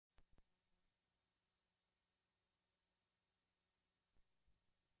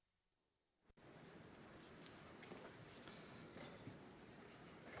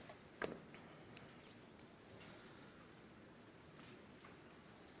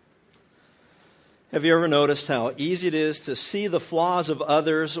Have you ever noticed how easy it is to see the flaws of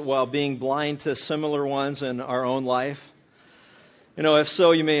others while being blind to similar ones in our own life? If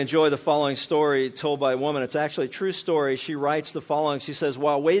so, you may enjoy the following story told by a woman. It's actually a true story. She writes the following. She says,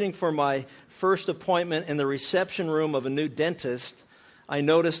 "While waiting for my first appointment in the reception room of a new dentist, I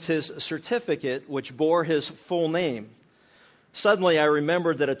noticed his certificate, which bore his full name. Suddenly, I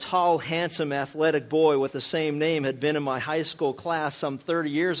remembered that a tall, handsome, athletic boy with the same name had been in my high school class some 30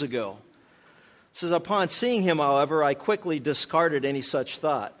 years ago. Says, upon seeing him, however, I quickly discarded any such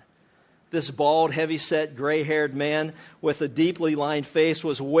thought. This bald, heavy-set, gray-haired man with a deeply lined face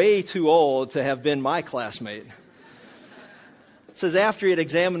was way too old to have been my classmate. Says, after he had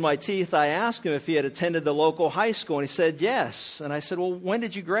examined my teeth, I asked him if he had attended the local high school, and he said, yes. And I said, well, when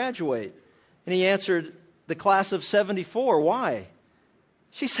did you graduate? And he answered, the class of 74. Why?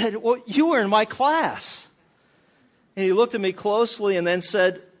 She said, well, you were in my class. And he looked at me closely and then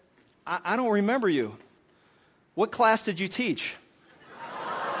said, I don't remember you. What class did you teach?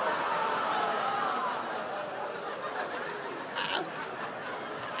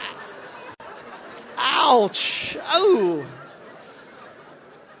 Ouch! Oh!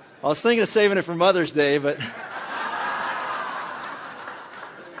 I was thinking of saving it for Mother's Day, but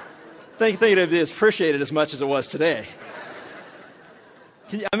thinking it'd be appreciated as much as it was today.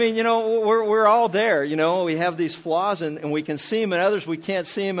 We're all there. We have these flaws, and we can see them in others. We can't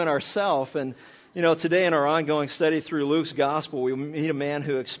see them in ourselves. And, today in our ongoing study through Luke's gospel, we meet a man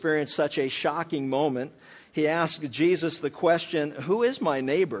who experienced such a shocking moment. He asked Jesus the question, who is my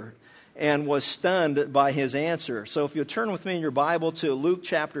neighbor? And was stunned by his answer. So if you'll turn with me in your Bible to Luke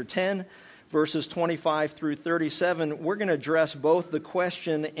chapter 10, verses 25 through 37, we're going to address both the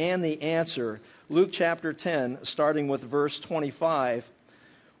question and the answer. Luke chapter 10, starting with verse 25.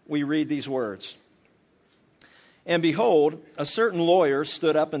 We read these words. And behold, a certain lawyer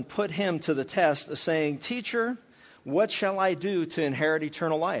stood up and put him to the test, saying, Teacher, what shall I do to inherit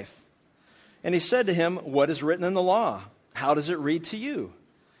eternal life? And he said to him, What is written in the law? How does it read to you?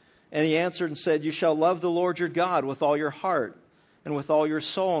 And he answered and said, You shall love the Lord your God with all your heart, and with all your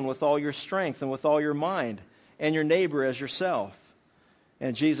soul, and with all your strength, and with all your mind, and your neighbor as yourself.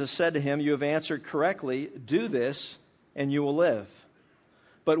 And Jesus said to him, You have answered correctly. Do this, and you will live.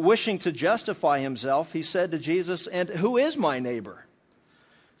 But wishing to justify himself, he said to Jesus, And who is my neighbor?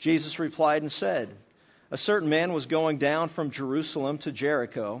 Jesus replied and said, A certain man was going down from Jerusalem to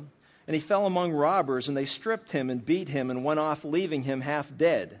Jericho, and he fell among robbers, and they stripped him and beat him and went off, leaving him half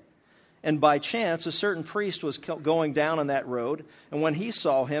dead. And by chance, a certain priest was going down on that road, and when he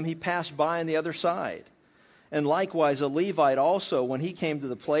saw him, he passed by on the other side. And likewise, a Levite also, when he came to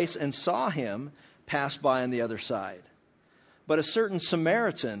the place and saw him, passed by on the other side. But a certain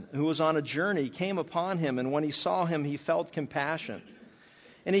Samaritan who was on a journey came upon him, and when he saw him, he felt compassion.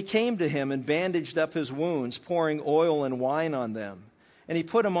 And he came to him and bandaged up his wounds, pouring oil and wine on them. And he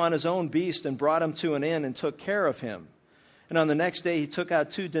put him on his own beast and brought him to an inn and took care of him. And on the next day he took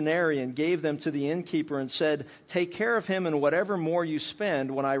out 2 denarii and gave them to the innkeeper and said, Take care of him, and whatever more you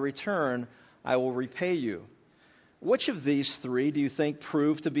spend, when I return, I will repay you. Which of these 3 do you think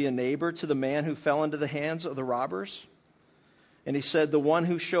proved to be a neighbor to the man who fell into the hands of the robbers? And he said, The one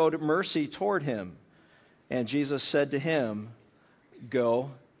who showed mercy toward him. And Jesus said to him,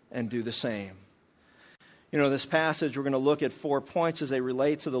 Go and do the same. This passage, we're going to look at 4 points as they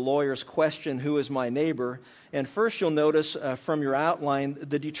relate to the lawyer's question, who is my neighbor? And first you'll notice from your outline,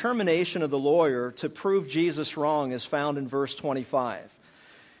 the determination of the lawyer to prove Jesus wrong is found in verse 25.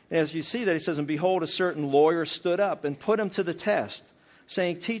 And as you see that, he says, And behold, a certain lawyer stood up and put him to the test,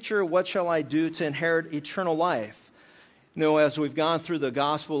 saying, Teacher, what shall I do to inherit eternal life? As we've gone through the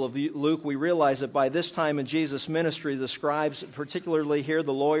Gospel of Luke, we realize that by this time in Jesus' ministry, the scribes, particularly here,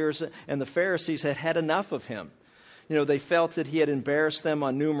 the lawyers and the Pharisees, had had enough of him. They felt that he had embarrassed them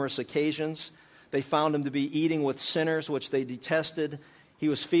on numerous occasions. They found him to be eating with sinners, which they detested. He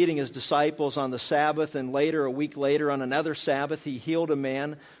was feeding his disciples on the Sabbath, and later, a week later, on another Sabbath, he healed a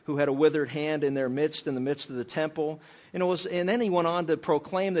man who had a withered hand in the midst of the temple. And then he went on to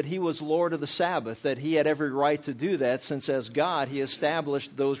proclaim that he was Lord of the Sabbath, that he had every right to do that, since as God, he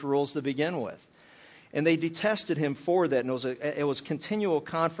established those rules to begin with. And they detested him for that, and it was continual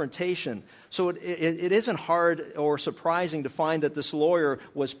confrontation. So it isn't hard or surprising to find that this lawyer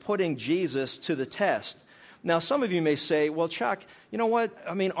was putting Jesus to the test. Now, some of you may say, well, Chuck, you know what?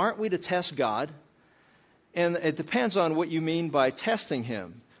 Aren't we to test God? And it depends on what you mean by testing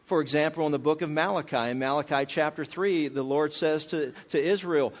him. For example, in the book of Malachi, in Malachi chapter 3, the Lord says to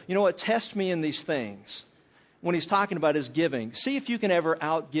Israel, you know what? Test me in these things. when he's talking about his giving. See if you can ever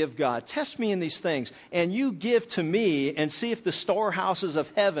outgive God. Test me in these things, and you give to me, and see if the storehouses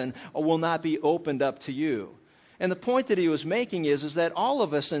of heaven will not be opened up to you. And the point that he was making is that all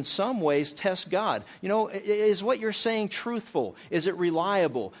of us in some ways test God. Is what you're saying truthful? Is it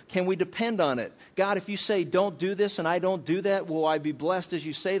reliable? Can we depend on it? God, if you say don't do this and I don't do that, will I be blessed as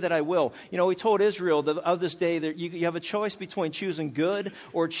you say that I will? We told Israel of this day that you have a choice between choosing good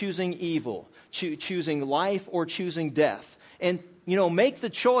or choosing evil, choosing life or choosing death. And, make the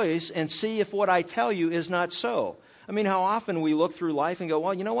choice and see if what I tell you is not so. I mean, how often we look through life and go,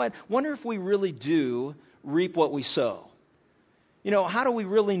 well, you know what? Wonder if we really do reap what we sow. How do we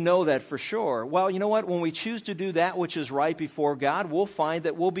really know that for sure? Well, you know what? When we choose to do that which is right before God, we'll find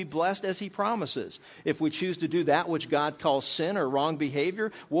that we'll be blessed as he promises. If we choose to do that which God calls sin or wrong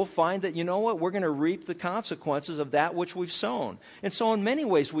behavior, we'll find that, we're going to reap the consequences of that which we've sown. And so in many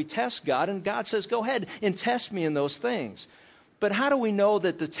ways we test God, and God says, go ahead and test me in those things. But how do we know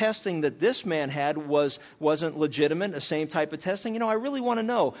that the testing that this man had wasn't legitimate, the same type of testing? I really want to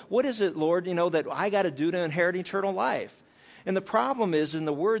know. What is it, Lord, that I got to do to inherit eternal life? And the problem is in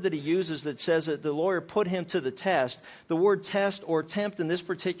the word that he uses that says that the lawyer put him to the test. The word test or tempt in this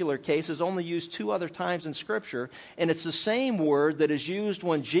particular case is only used 2 other times in Scripture. And it's the same word that is used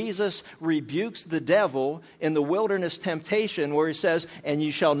when Jesus rebukes the devil in the wilderness temptation where he says, and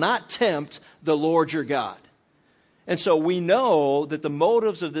you shall not tempt the Lord your God. And so we know that the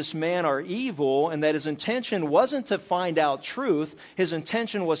motives of this man are evil and that his intention wasn't to find out truth. His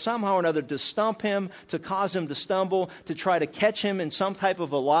intention was somehow or another to stump him, to cause him to stumble, to try to catch him in some type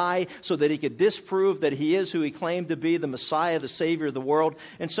of a lie so that he could disprove that he is who he claimed to be, the Messiah, the Savior of the world.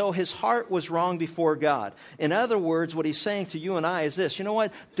 And so his heart was wrong before God. In other words, what he's saying to you and I is this. You know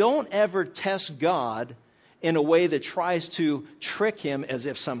what? Don't ever test God in a way that tries to trick him as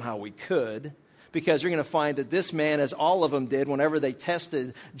if somehow we could. Because you're going to find that this man, as all of them did, whenever they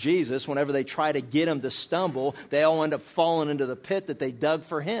tested Jesus, whenever they try to get him to stumble, they all end up falling into the pit that they dug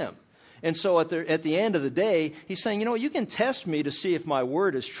for him. And so at the end of the day, he's saying, you can test me to see if my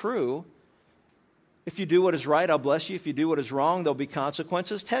word is true. If you do what is right, I'll bless you. If you do what is wrong, there'll be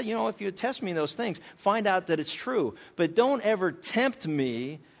consequences. If you test me in those things, find out that it's true. But don't ever tempt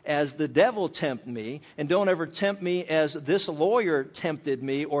me as the devil tempted me, and don't ever tempt me as this lawyer tempted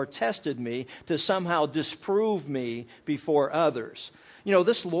me or tested me to somehow disprove me before others.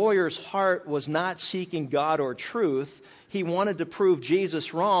 This lawyer's heart was not seeking God or truth. He wanted to prove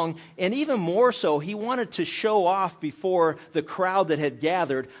Jesus wrong, and even more so, he wanted to show off before the crowd that had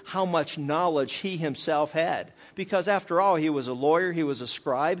gathered how much knowledge he himself had. Because after all, he was a lawyer, he was a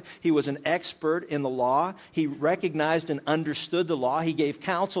scribe, he was an expert in the law, he recognized and understood the law, he gave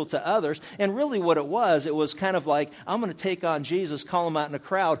counsel to others, and really what it was kind of like, I'm going to take on Jesus, call him out in a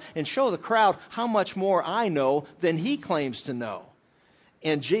crowd, and show the crowd how much more I know than he claims to know.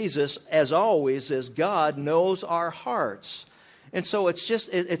 And Jesus, as always, as God, knows our hearts. And so it's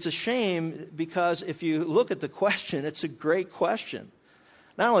a shame because if you look at the question, it's a great question.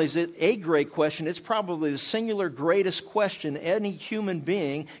 Not only is it a great question, it's probably the singular greatest question any human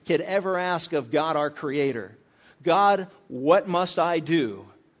being could ever ask of God, our Creator. God, what must I do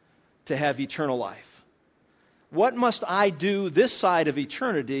to have eternal life? What must I do this side of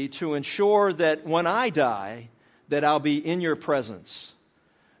eternity to ensure that when I die, that I'll be in your presence?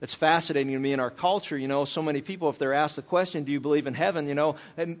 It's fascinating to me in our culture, so many people, if they're asked the question, do you believe in heaven?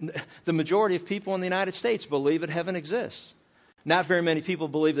 The majority of people in the United States believe that heaven exists. Not very many people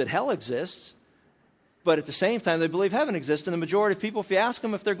believe that hell exists, but at the same time, they believe heaven exists. And the majority of people, if you ask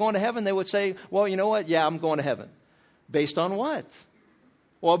them if they're going to heaven, they would say, well, you know what? Yeah, I'm going to heaven. Based on what?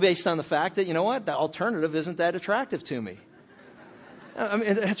 Well, based on the fact that, the alternative isn't that attractive to me. I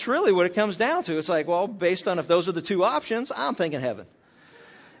mean, that's really what it comes down to. It's like, well, based on if those are the two options, I'm thinking heaven.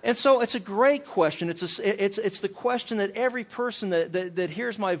 And so it's a great question. It's the question that every person that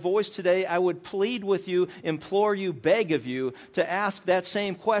hears my voice today, I would plead with you, implore you, beg of you to ask that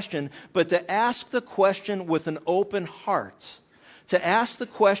same question, but to ask the question with an open heart. To ask the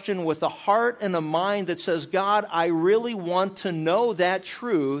question with a heart and a mind that says, God, I really want to know that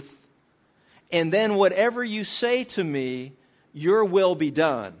truth, and then whatever you say to me, your will be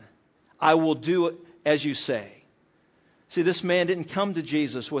done. I will do it as you say. See, this man didn't come to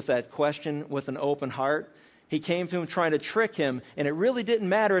Jesus with that question with an open heart. He came to him trying to trick him, and it really didn't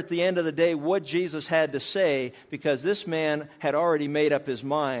matter at the end of the day what Jesus had to say because this man had already made up his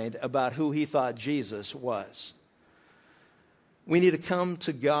mind about who he thought Jesus was. We need to come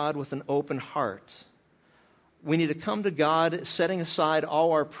to God with an open heart. We need to come to God setting aside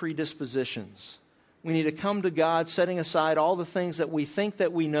all our predispositions. We need to come to God setting aside all the things that we think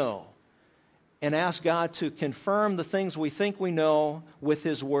that we know. and ask God to confirm the things we think we know with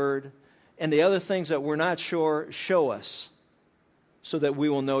His Word, and the other things that we're not sure, show us so that we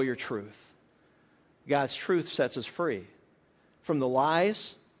will know your truth. God's truth sets us free from the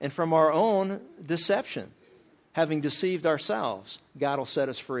lies and from our own deception. Having deceived ourselves, God will set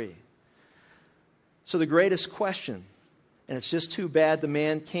us free. So the greatest question, and it's just too bad the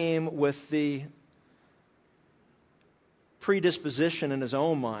man came with the predisposition in his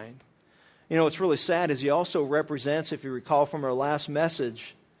own mind. You know, what's really sad is he also represents, if you recall from our last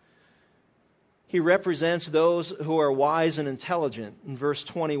message, he represents those who are wise and intelligent in verse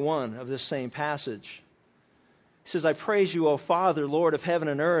 21 of this same passage. He says, I praise you, O Father, Lord of heaven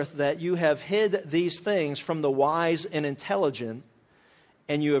and earth, that you have hid these things from the wise and intelligent,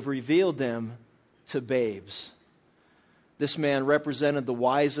 and you have revealed them to babes. This man represented the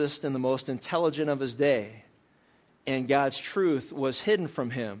wisest and the most intelligent of his day, and God's truth was hidden from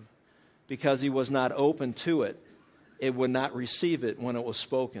him because he was not open to it. It would not receive it when it was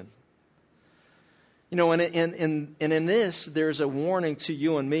spoken. You know, and in this, there's a warning to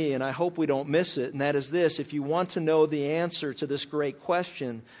you and me, and I hope we don't miss it, and that is this: if you want to know the answer to this great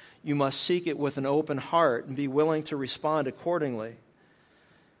question, you must seek it with an open heart and be willing to respond accordingly.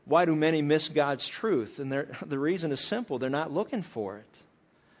 Why do many miss God's truth? And the reason is simple: they're not looking for it.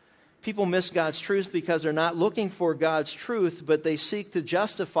 People miss God's truth because they're not looking for God's truth, but they seek to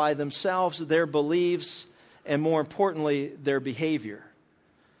justify themselves, their beliefs, and more importantly, their behavior.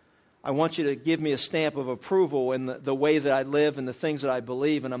 I want you to give me a stamp of approval in the way that I live and the things that I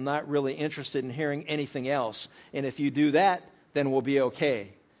believe, and I'm not really interested in hearing anything else. And if you do that, then we'll be okay.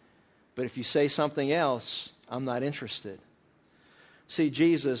 But if you say something else, I'm not interested. See,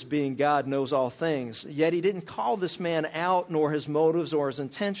 Jesus, being God, knows all things. Yet he didn't call this man out, nor his motives or his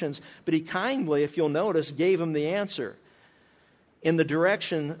intentions, but he kindly, if you'll notice, gave him the answer. In the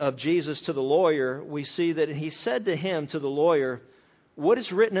direction of Jesus to the lawyer, we see that he said to him, to the lawyer, what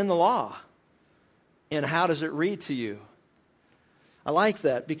is written in the law? And how does it read to you? I like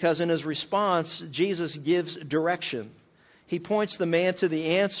that because in his response, Jesus gives direction. He points the man to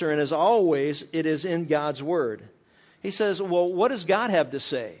the answer, and as always, it is in God's Word. He says, well, what does God have to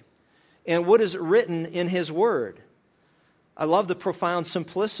say? And what is written in His Word? I love the profound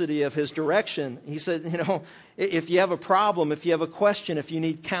simplicity of his direction. He said, you know, if you have a problem, if you have a question, if you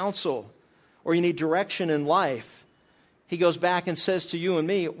need counsel, or you need direction in life, he goes back and says to you and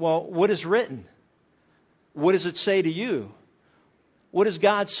me, well, what is written? What does it say to you? What is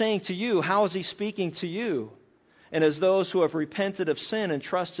God saying to you? How is He speaking to you? And as those who have repented of sin and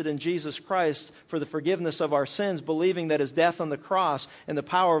trusted in Jesus Christ for the forgiveness of our sins, believing that His death on the cross and the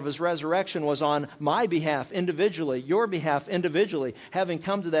power of His resurrection was on my behalf individually, your behalf individually, having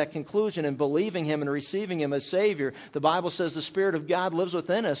come to that conclusion and believing Him and receiving Him as Savior, the Bible says the Spirit of God lives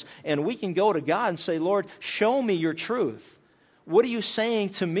within us, and we can go to God and say, Lord, show me your truth. What are you saying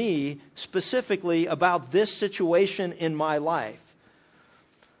to me specifically about this situation in my life?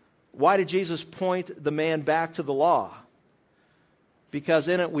 Why did Jesus point the man back to the law? Because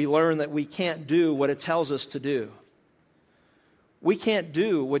in it we learn that we can't do what it tells us to do. We can't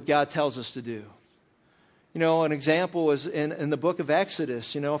do what God tells us to do. You know, an example is in the book of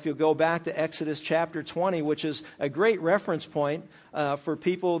Exodus. You know, if you go back to Exodus chapter 20, which is a great reference point for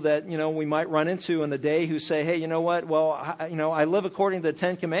people that, you know, we might run into in the day who say, hey, you know what, well, I live according to the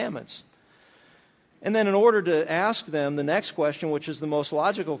Ten Commandments. And then in order to ask them the next question, which is the most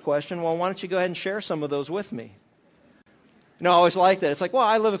logical question, well, why don't you go ahead and share some of those with me? You know, I always like that. It's like, well,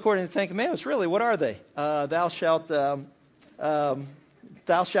 I live according to the Ten Commandments. Really, what are they? Thou shalt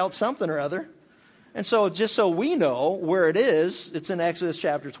something or other. And so just so we know where it is, it's in Exodus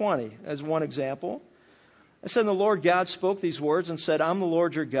chapter 20 as one example. It said, the Lord God spoke these words and said, I'm the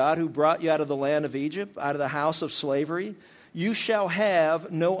Lord your God who brought you out of the land of Egypt, out of the house of slavery. You shall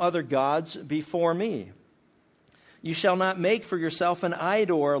have no other gods before me. You shall not make for yourself an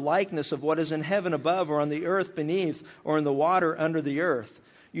idol or a likeness of what is in heaven above or on the earth beneath or in the water under the earth.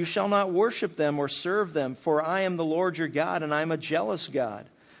 You shall not worship them or serve them, for I am the Lord your God, and I am a jealous God,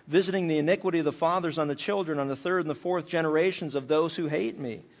 visiting the iniquity of the fathers on the children, on the third and the fourth generations of those who hate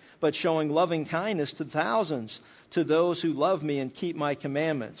me, but showing loving kindness to thousands, to those who love me and keep my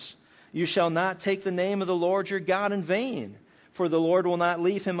commandments. You shall not take the name of the Lord your God in vain, for the Lord will not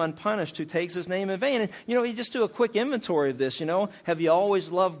leave him unpunished who takes his name in vain. And, you know, you just do a quick inventory of this, you know. Have you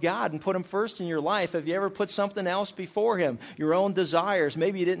always loved God and put Him first in your life? Have you ever put something else before Him? Your own desires.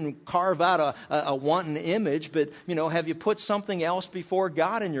 Maybe you didn't carve out a wanton image, but, you know, have you put something else before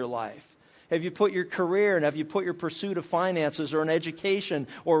God in your life? Have you put your career and have you put your pursuit of finances or an education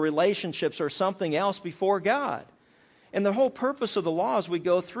or relationships or something else before God? And the whole purpose of the law as we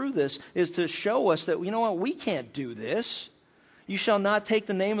go through this is to show us that, you know what, we can't do this. You shall not take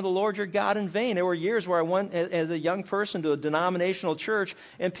the name of the Lord your God in vain. There were years where I went as a young person to a denominational church,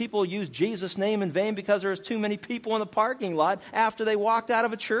 and people used Jesus' name in vain because there was too many people in the parking lot after they walked out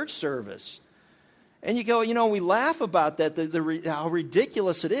of a church service. And you go, we laugh about that, how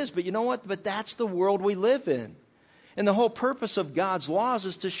ridiculous it is, but you know what? But that's the world we live in. And the whole purpose of God's laws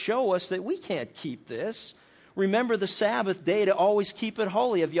is to show us that we can't keep this. Remember the Sabbath day to always keep it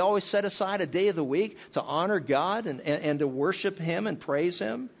holy. Have you always set aside a day of the week to honor God and to worship Him and praise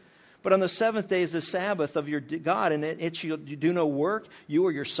Him? But on the seventh day is the Sabbath of your God, and you do no work, you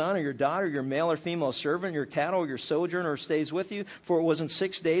or your son or your daughter, your male or female servant, your cattle or your sojourner stays with you. For it was in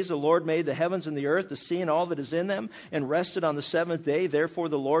 6 days the Lord made the heavens and the earth, the sea and all that is in them, and rested on the seventh day. Therefore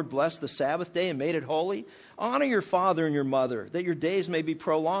the Lord blessed the Sabbath day and made it holy. Honor your father and your mother, that your days may be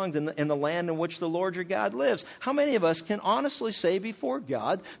prolonged in the land in which the Lord your God lives. How many of us can honestly say before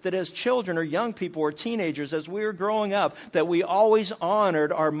God that as children or young people or teenagers, as we were growing up, that we always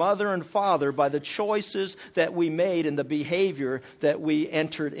honored our mother and father by the choices that we made and the behavior that we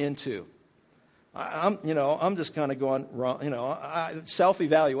entered into? I'm just kind of going wrong,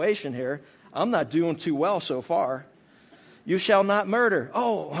 self-evaluation here. I'm not doing too well so far. You shall not murder.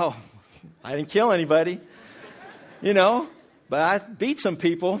 Oh, I didn't kill anybody. But I beat some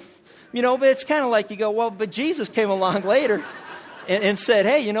people. But it's kind of like you go, well, but Jesus came along later and said,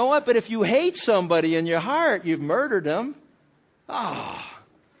 hey, you know what? But if you hate somebody in your heart, you've murdered them. Oh.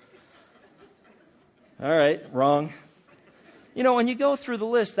 All right, wrong. When you go through the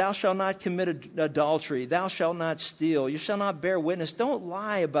list, thou shalt not commit adultery, thou shalt not steal, you shall not bear witness, don't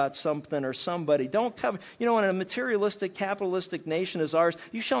lie about something or somebody, don't covet. In a materialistic, capitalistic nation as ours,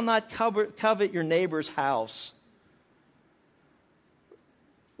 you shall not covet your neighbor's house.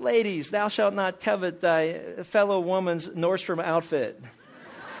 Ladies, thou shalt not covet thy fellow woman's Nordstrom outfit.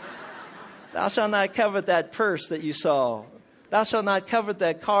 Thou shalt not covet that purse that you saw. Thou shalt not covet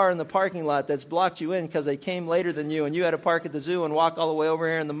that car in the parking lot that's blocked you in because they came later than you, and you had to park at the zoo and walk all the way over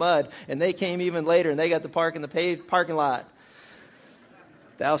here in the mud, and they came even later and they got to park in the paved parking lot.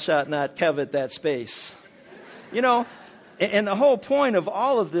 Thou shalt not covet that space. And the whole point of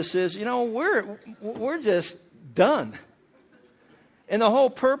all of this is, we're just done. And the whole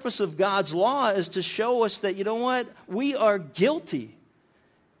purpose of God's law is to show us that, we are guilty.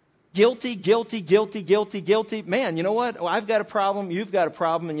 Guilty, guilty, guilty, guilty, guilty. Man, you know what? Well, I've got a problem, you've got a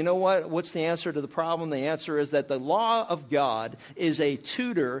problem, and you know what? What's the answer to the problem? The answer is that the law of God is a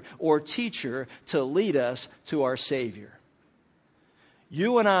tutor or teacher to lead us to our Savior.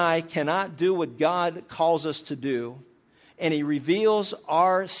 You and I cannot do what God calls us to do, and He reveals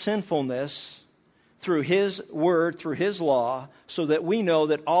our sinfulness through His Word, through His law, so that we know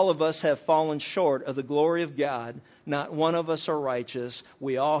that all of us have fallen short of the glory of God. Not one of us are righteous.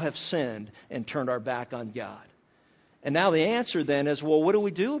 We all have sinned and turned our back on God. And now the answer then is, well, what do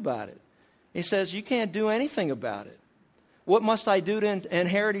we do about it? He says, you can't do anything about it. What must I do to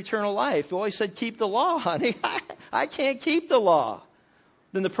inherit eternal life? Well, He said, keep the law, honey. I can't keep the law.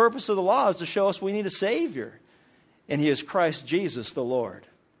 Then the purpose of the law is to show us we need a Savior. And He is Christ Jesus the Lord.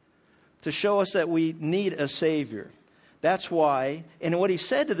 To show us that we need a Savior. That's why, and what He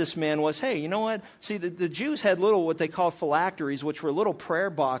said to this man was, hey, you know what? See, the Jews had little, what they call phylacteries, which were little prayer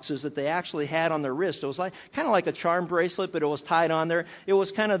boxes that they actually had on their wrist. It was kind of like a charm bracelet, but it was tied on there. It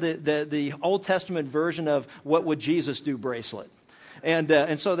was kind of the Old Testament version of what would Jesus do bracelet.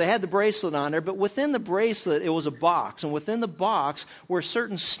 And so they had the bracelet on there, but within the bracelet, it was a box. And within the box were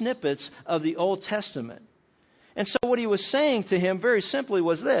certain snippets of the Old Testament. And so what He was saying to him very simply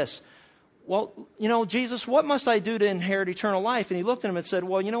was this. Well, Jesus, what must I do to inherit eternal life? And He looked at him and said,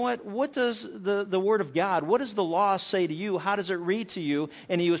 well, you know what? What does the Word of God, what does the law say to you? How does it read to you?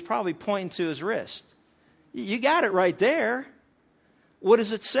 And he was probably pointing to his wrist. You got it right there. What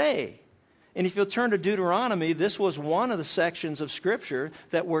does it say? And if you'll turn to Deuteronomy, this was one of the sections of Scripture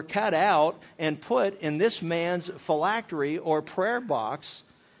that were cut out and put in this man's phylactery or prayer box.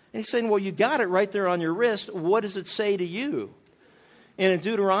 And he's saying, well, you got it right there on your wrist. What does it say to you? And in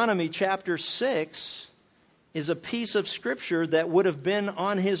Deuteronomy chapter 6 is a piece of Scripture that would have been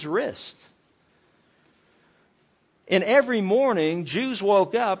on his wrist. And every morning, Jews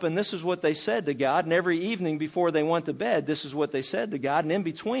woke up, and this is what they said to God. And every evening before they went to bed, this is what they said to God. And in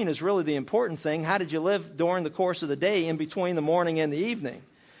between is really the important thing. How did you live during the course of the day in between the morning and the evening?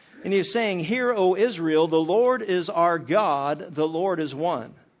 And He was saying, hear, O Israel, the Lord is our God, the Lord is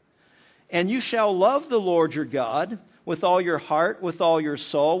one. And you shall love the Lord your God with all your heart, with all your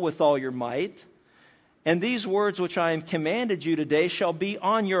soul, with all your might. And these words which I am commanded you today shall be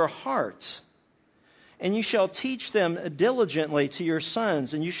on your heart. And you shall teach them diligently to your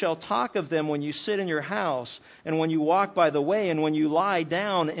sons, and you shall talk of them when you sit in your house, and when you walk by the way, and when you lie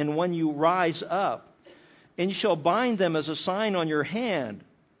down, and when you rise up. And you shall bind them as a sign on your hand,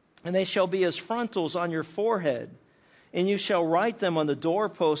 and they shall be as frontals on your forehead. And you shall write them on the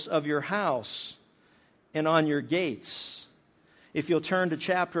doorposts of your house and on your gates. If you'll turn to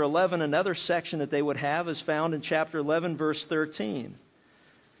chapter 11, another section that they would have is found in chapter 11, verse 13.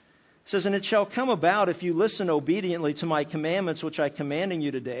 It says, and it shall come about, if you listen obediently to my commandments which I am commanding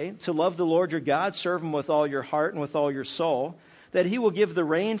you today, to love the Lord your God, serve him with all your heart and with all your soul, that he will give the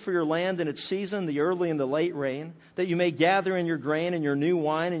rain for your land in its season, the early and the late rain, that you may gather in your grain and your new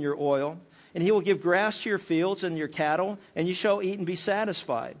wine and your oil. And he will give grass to your fields and your cattle, and you shall eat and be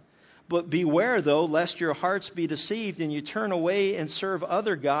satisfied. But beware, though, lest your hearts be deceived, and you turn away and serve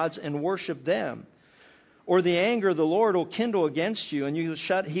other gods and worship them. Or the anger of the Lord will kindle against you, and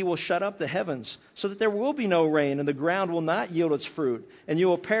he will shut up the heavens, so that there will be no rain, and the ground will not yield its fruit, and you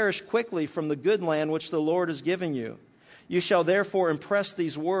will perish quickly from the good land which the Lord is giving you. You shall therefore impress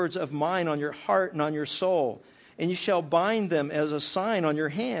these words of mine on your heart and on your soul, and you shall bind them as a sign on your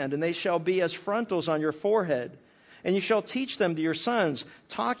hand, and they shall be as frontals on your forehead. And you shall teach them to your sons,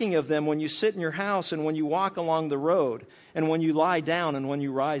 talking of them when you sit in your house, and when you walk along the road, and when you lie down, and when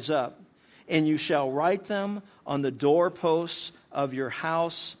you rise up. And you shall write them on the doorposts of your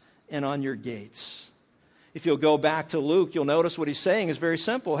house and on your gates. If you'll go back to Luke, you'll notice what he's saying is very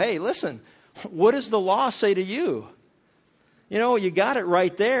simple. Hey, listen, what does the law say to you? You know, you got it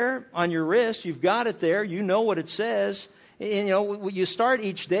right there on your wrist. You've got it there. You know what it says. And, you know, you start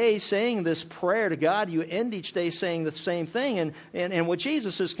each day saying this prayer to God. You end each day saying the same thing. And what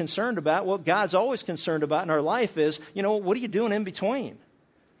Jesus is concerned about, what God's always concerned about in our life is, you know, what are you doing in between?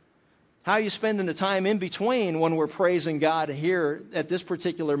 How are you spending the time in between when we're praising God here at this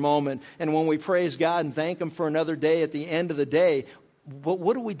particular moment, and when we praise God and thank him for another day at the end of the day? But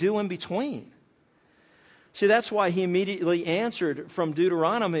what do we do in between? See, that's why he immediately answered from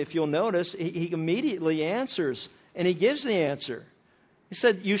Deuteronomy. If you'll notice, he immediately answers, and he gives the answer. He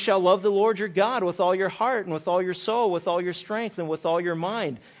said, you shall love the Lord your God with all your heart and with all your soul, with all your strength and with all your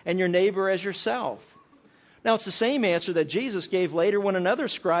mind, and your neighbor as yourself. Now, it's the same answer that Jesus gave later when another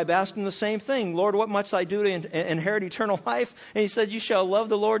scribe asked him the same thing. Lord, what must I do to inherit eternal life? And he said, you shall love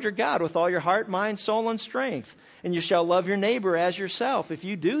the Lord your God with all your heart, mind, soul, and strength. And you shall love your neighbor as yourself. If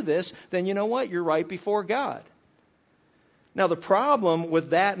you do this, then you know what? You're right before God. Now, the problem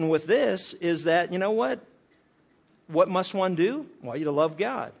with that and with this is that, you know what? What must one do? Well, you to love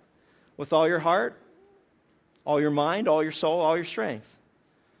God with all your heart, all your mind, all your soul, all your strength.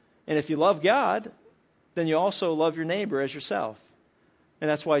 And if you love God, then you also love your neighbor as yourself. And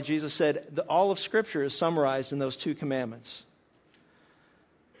that's why Jesus said all of Scripture is summarized in those two commandments.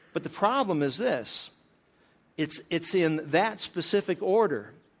 But the problem is this. It's in that specific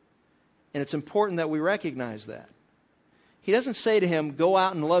order. And it's important that we recognize that. He doesn't say to him, go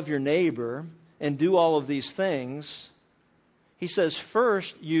out and love your neighbor and do all of these things. He says,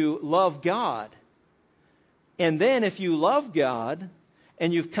 first you love God. And then if you love God,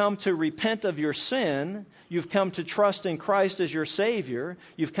 and you've come to repent of your sin, you've come to trust in Christ as your Savior,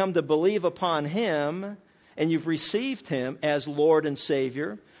 you've come to believe upon him, and you've received him as Lord and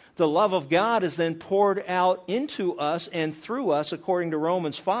Savior, the love of God is then poured out into us and through us, according to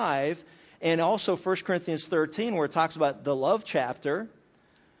Romans 5, and also 1 Corinthians 13, where it talks about the love chapter.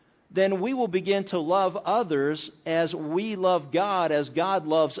 Then we will begin to love others as we love God, as God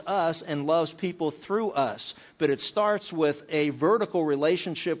loves us and loves people through us. But it starts with a vertical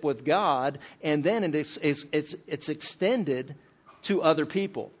relationship with God, and then it's extended to other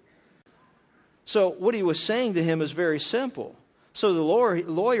people. So what he was saying to him is very simple. So the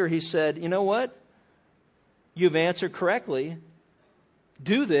lawyer, he said, you know what? You've answered correctly.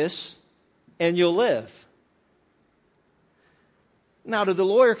 Do this, and you'll live. Now, did the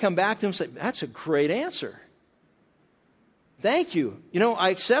lawyer come back to him and say, that's a great answer. Thank you. You know, I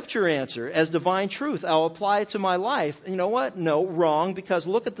accept your answer as divine truth. I'll apply it to my life. You know what? No, wrong, because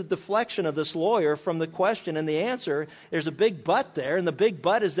look at the deflection of this lawyer from the question and the answer. There's a big but there, and the big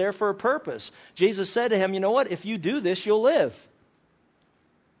but is there for a purpose. Jesus said to him, you know what? If you do this, you'll live.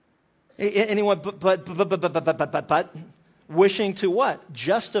 And he went, but, wishing to what?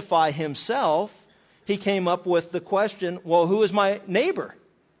 Justify himself. He came up with the question, well, who is my neighbor?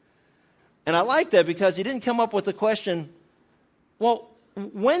 And I like that because he didn't come up with the question, well,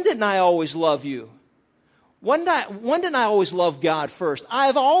 when didn't I always love you? When didn't I always love God first? I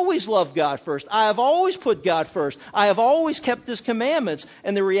have always loved God first. I have always put God first. I have always kept his commandments.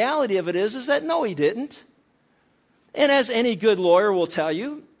 And the reality of it is that no, he didn't. And as any good lawyer will tell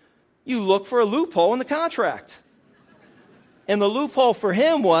you, You look for a loophole in the contract. And the loophole for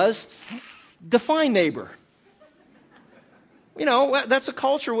him was define neighbor. You know, that's a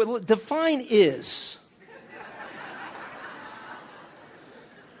culture with define is.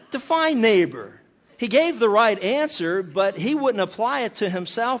 Define neighbor. He gave the right answer, but he wouldn't apply it to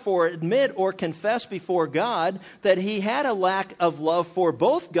himself or admit or confess before God that he had a lack of love for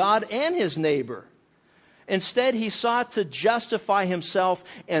both God and his neighbor. Instead, he sought to justify himself,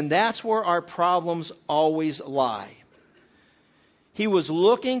 and that's where our problems always lie. He was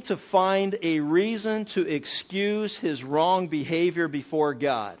looking to find a reason to excuse his wrong behavior before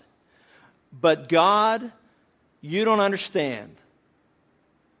God. But God, you don't understand.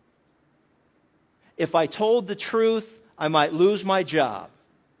 If I told the truth, I might lose my job.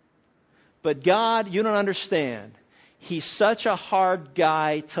 But God, you don't understand. He's such a hard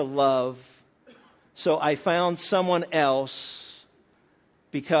guy to love. So I found someone else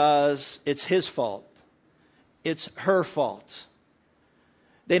because it's his fault. It's her fault.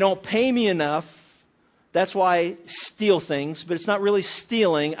 They don't pay me enough. That's why I steal things, but it's not really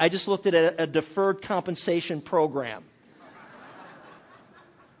stealing. I just looked at a deferred compensation program.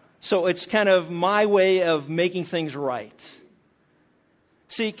 So it's kind of my way of making things right.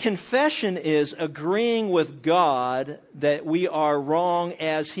 See, confession is agreeing with God that we are wrong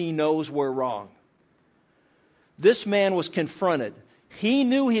as He knows we're wrong. This man was confronted. He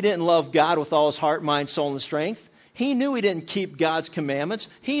knew he didn't love God with all his heart, mind, soul, and strength. He knew he didn't keep God's commandments.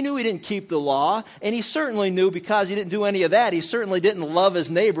 He knew he didn't keep the law. And he certainly knew, because he didn't do any of that, he certainly didn't love his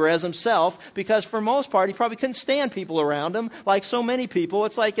neighbor as himself, because for most part, he probably couldn't stand people around him. Like so many people,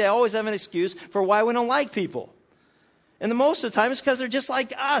 it's like they always have an excuse for why we don't like people. And the most of the time, it's because they're just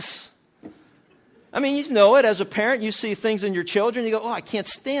like us. I mean, you know it. As a parent, you see things in your children, you go, oh, I can't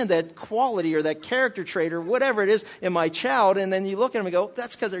stand that quality or that character trait or whatever it is in my child. And then you look at them and go,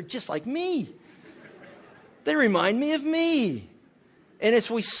 that's because they're just like me. They remind me of me. And it's,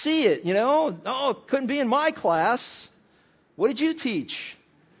 we see it, you know. Oh, couldn't be in my class. What did you teach?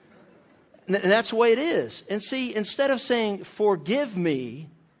 And that's the way it is. And see, instead of saying, forgive me,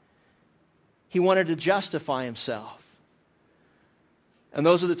 he wanted to justify himself. And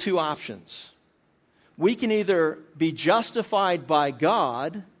those are the two options. We can either be justified by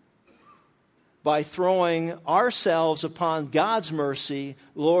God by throwing ourselves upon God's mercy.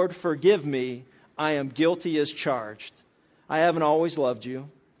 Lord, forgive me. I am guilty as charged. I haven't always loved you.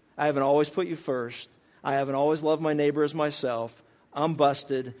 I haven't always put you first. I haven't always loved my neighbor as myself. I'm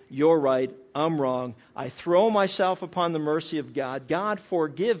busted. You're right. I'm wrong. I throw myself upon the mercy of God. God,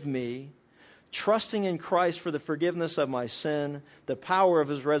 forgive me. Trusting in Christ for the forgiveness of my sin, the power of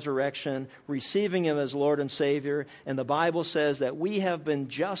His resurrection, receiving Him as Lord and Savior. And the Bible says that we have been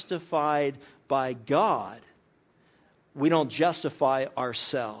justified by God. We don't justify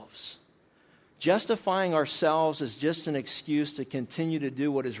ourselves. Justifying ourselves is just an excuse to continue to do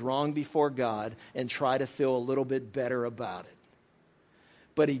what is wrong before God and try to feel a little bit better about it.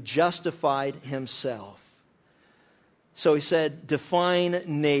 But He justified Himself. So He said, define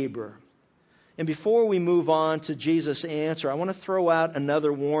neighbor. And before we move on to Jesus' answer, I want to throw out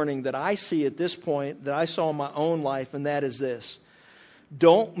another warning that I see at this point, that I saw in my own life, and that is this.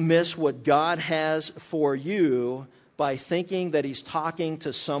 Don't miss what God has for you by thinking that He's talking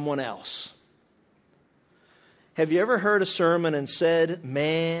to someone else. Have you ever heard a sermon and said,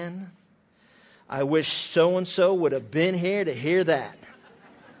 man, I wish so-and-so would have been here to hear that.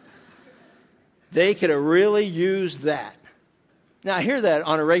 They could have really used that. Now, I hear that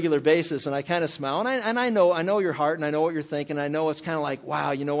on a regular basis, and I kind of smile. And I know your heart, and I know what you're thinking. I know it's kind of like,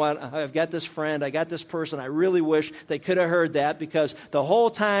 wow, you know what? I've got this friend, I got this person. I really wish they could have heard that, because the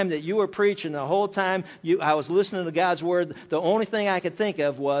whole time that you were preaching, the whole time I was listening to God's Word, the only thing I could think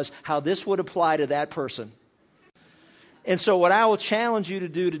of was how this would apply to that person. And so what I will challenge you to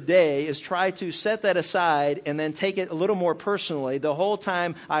do today is try to set that aside and then take it a little more personally. The whole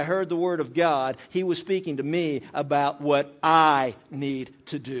time I heard the Word of God, He was speaking to me about what I need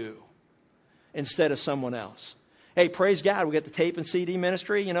to do instead of someone else. Hey, praise God, we got the tape and CD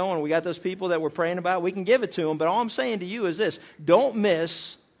ministry, you know, and we got those people that we're praying about. We can give it to them, but all I'm saying to you is this. Don't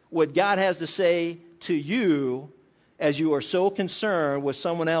miss what God has to say to you as you are so concerned with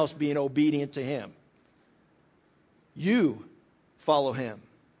someone else being obedient to Him. You follow Him.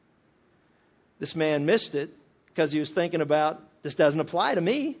 This man missed it because he was thinking about, this doesn't apply to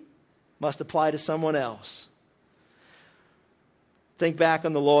me, must apply to someone else. Think back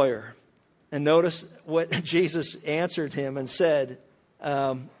on the lawyer and notice what Jesus answered him and said,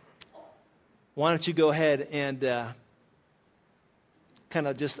 why don't you go ahead and kind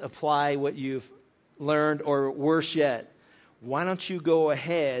of just apply what you've learned, or worse yet, why don't you go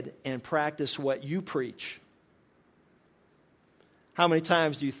ahead and practice what you preach? How many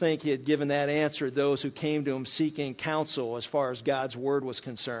times do you think he had given that answer to those who came to him seeking counsel as far as God's word was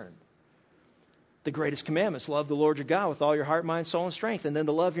concerned? The greatest commandments: love the Lord your God with all your heart, mind, soul, and strength, and then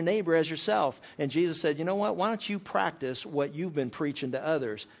to love your neighbor as yourself. And Jesus said, you know what? Why don't you practice what you've been preaching to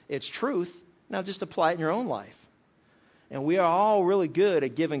others? It's truth. Now just apply it in your own life. And we are all really good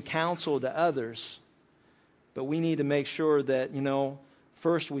at giving counsel to others, but we need to make sure that,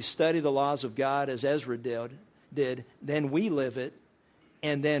 first we study the laws of God as Ezra did, then we live it,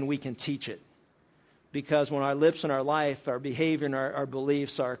 and then we can teach it. Because when our lips and our life, our behavior and our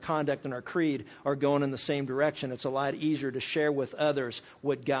beliefs, our conduct and our creed are going in the same direction, it's a lot easier to share with others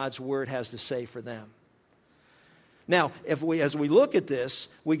what God's word has to say for them. Now, as we look at this,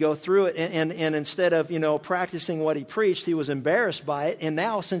 we go through it, and instead of, practicing what he preached, he was embarrassed by it. And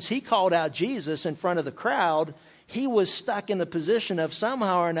now, since he called out Jesus in front of the crowd, he was stuck in the position of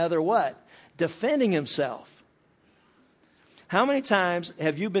somehow or another what? Defending himself. How many times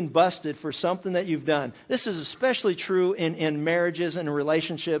have you been busted for something that you've done? This is especially true in marriages and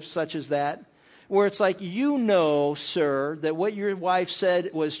relationships such as that, where it's like, sir, that what your wife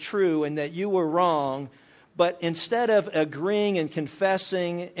said was true and that you were wrong, but instead of agreeing and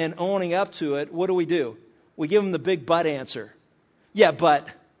confessing and owning up to it, what do? We give them the big but answer. Yeah, but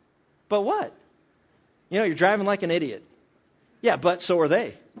what? You're driving like an idiot. Yeah, but so are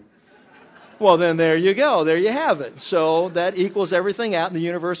they. Well, then there you go. There you have it. So that equals everything out, and the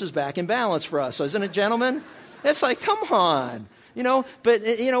universe is back in balance for us. So isn't it, gentlemen? It's like, come on. But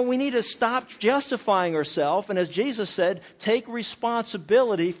we need to stop justifying ourselves. And as Jesus said, take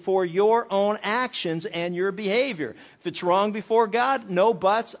responsibility for your own actions and your behavior. If it's wrong before God, no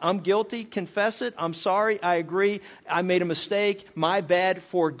buts. I'm guilty. Confess it. I'm sorry. I agree. I made a mistake. My bad.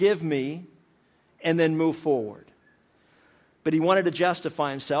 Forgive me. And then move forward. But he wanted to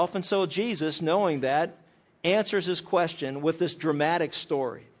justify himself. And so Jesus, knowing that, answers his question with this dramatic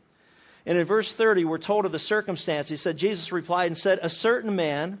story. And in verse 30, we're told of the circumstance. He said, Jesus replied and said, a certain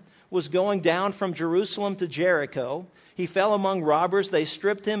man was going down from Jerusalem to Jericho. He fell among robbers. They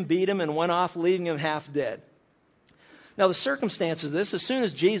stripped him, beat him, and went off, leaving him half dead. Now, the circumstances of this, as soon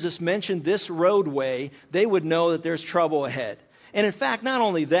as Jesus mentioned this roadway, they would know that there's trouble ahead. And in fact, not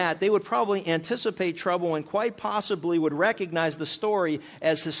only that, they would probably anticipate trouble and quite possibly would recognize the story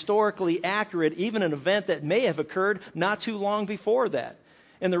as historically accurate, even an event that may have occurred not too long before that.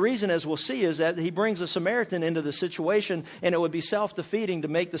 And the reason, as we'll see, is that he brings a Samaritan into the situation, and it would be self-defeating to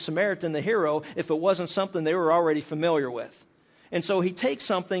make the Samaritan the hero if it wasn't something they were already familiar with. And so he takes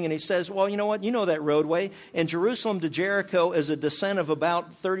something and he says, well, you know what? You know that roadway. And Jerusalem to Jericho is a descent of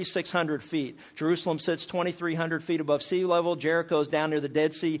about 3,600 feet. Jerusalem sits 2,300 feet above sea level. Jericho is down near the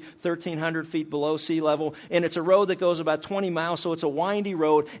Dead Sea, 1,300 feet below sea level. And it's a road that goes about 20 miles, so it's a windy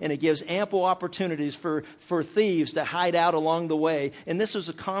road, and it gives ample opportunities for thieves to hide out along the way. And this is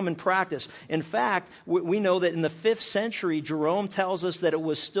a common practice. In fact, we know that in the 5th century, Jerome tells us that it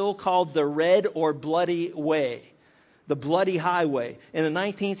was still called the Red or Bloody Way. The bloody highway. In the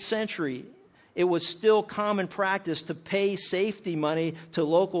 19th century, it was still common practice to pay safety money to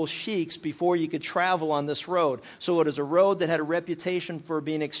local sheiks before you could travel on this road. So it is a road that had a reputation for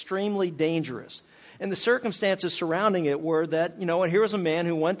being extremely dangerous. And the circumstances surrounding it were that, and here was a man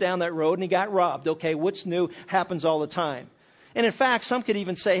who went down that road and he got robbed. Okay, what's new? Happens all the time. And in fact, some could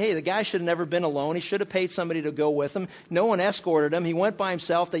even say, hey, the guy should have never been alone. He should have paid somebody to go with him. No one escorted him. He went by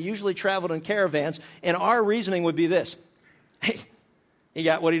himself. They usually traveled in caravans. And our reasoning would be this. Hey, he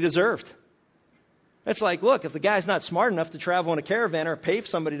got what he deserved. It's like, look, if the guy's not smart enough to travel in a caravan or pay for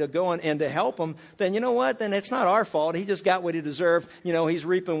somebody to go and to help him, then you know what? Then it's not our fault. He just got what he deserved. He's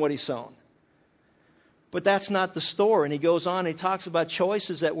reaping what he's sown. But that's not the story. And he goes on and he talks about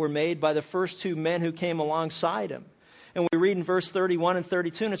choices that were made by the first two men who came alongside him. And we read in verse 31 and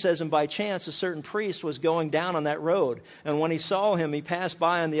 32, and it says, and by chance a certain priest was going down on that road. And when he saw him, he passed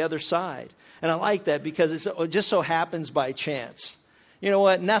by on the other side. And I like that because it just so happens by chance. You know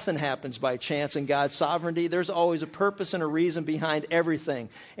what? Nothing happens by chance in God's sovereignty. There's always a purpose and a reason behind everything.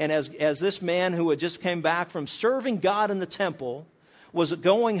 And as this man who had just came back from serving God in the temple was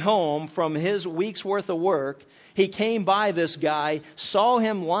going home from his week's worth of work, he came by this guy, saw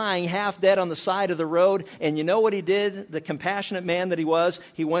him lying half dead on the side of the road, and you know what he did? The compassionate man that he was,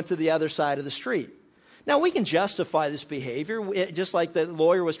 he went to the other side of the street. Now, we can justify this behavior, just like the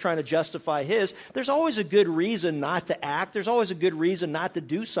lawyer was trying to justify his. There's always a good reason not to act. There's always a good reason not to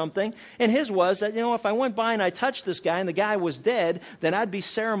do something. And his was that, if I went by and I touched this guy and the guy was dead, then I'd be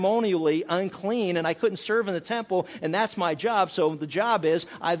ceremonially unclean and I couldn't serve in the temple, and that's my job. So the job is,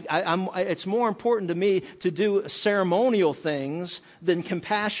 it's more important to me to do ceremonial things than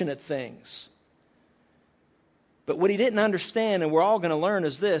compassionate things. But what he didn't understand, and we're all going to learn,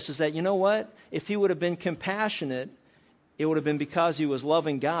 is this, is that, what? If he would have been compassionate, it would have been because he was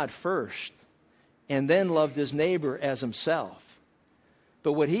loving God first and then loved his neighbor as himself.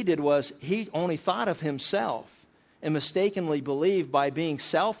 But what he did was he only thought of himself and mistakenly believed by being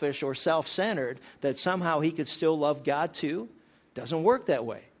selfish or self-centered that somehow he could still love God too. Doesn't work that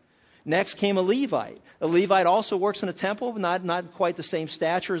way. Next came a Levite. A Levite also works in a temple, not quite the same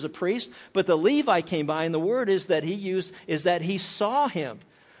stature as a priest, but the Levite came by, and the word is that he saw him.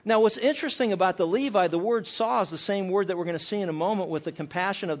 Now, what's interesting about the Levite, the word saw is the same word that we're going to see in a moment with the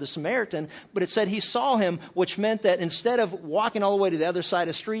compassion of the Samaritan, but it said he saw him, which meant that instead of walking all the way to the other side of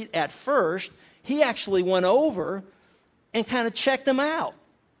the street at first, he actually went over and kind of checked him out.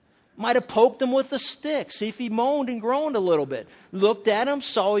 Might have poked him with a stick, see if he moaned and groaned a little bit. Looked at him,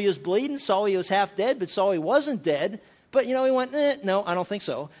 saw he was bleeding, saw he was half dead, but saw he wasn't dead. But, he went, no, I don't think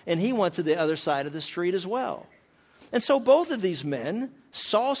so. And he went to the other side of the street as well. And so both of these men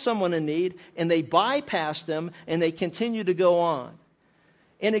saw someone in need, and they bypassed them, and they continued to go on.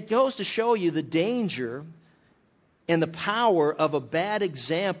 And it goes to show you the danger and the power of a bad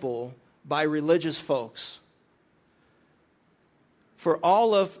example by religious folks. For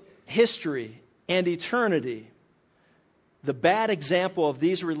all of history and eternity, the bad example of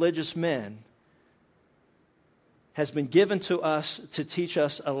these religious men has been given to us to teach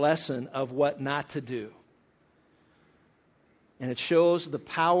us a lesson of what not to do. And it shows the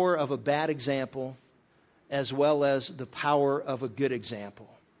power of a bad example as well as the power of a good example.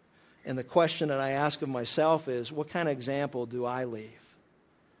 And the question that I ask of myself is, what kind of example do I leave?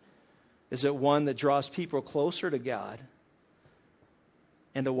 Is it one that draws people closer to God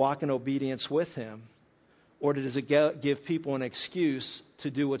and to walk in obedience with Him? Or does it give people an excuse to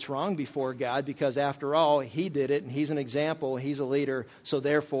do what's wrong before God because, after all, He did it and He's an example, He's a leader, so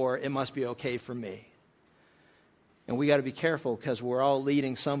therefore it must be okay for me? And we got to be careful because we're all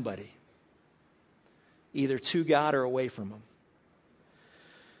leading somebody, either to God or away from Him.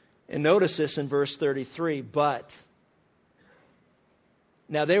 And notice this in verse 33, but.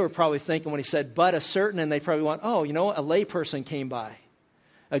 Now they were probably thinking when he said, but a certain, and they probably went, oh, a layperson came by.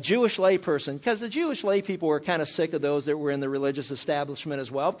 A Jewish layperson, because the Jewish lay people were kind of sick of those that were in the religious establishment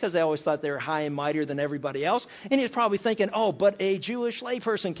as well, because they always thought they were high and mightier than everybody else. And he was probably thinking, oh, but a Jewish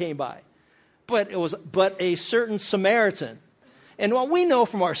layperson came by. But it was but a certain Samaritan. And what we know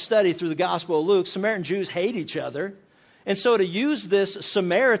from our study through the Gospel of Luke, Samaritan Jews hate each other. And so to use this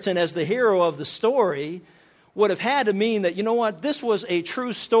Samaritan as the hero of the story would have had to mean that, this was a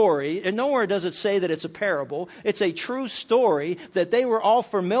true story. And nowhere does it say that it's a parable. It's a true story that they were all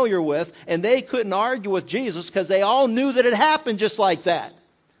familiar with, and they couldn't argue with Jesus because they all knew that it happened just like that.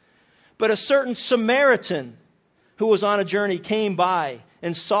 But a certain Samaritan who was on a journey came by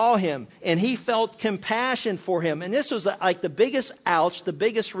and saw him, and he felt compassion for him. And this was like the biggest ouch, the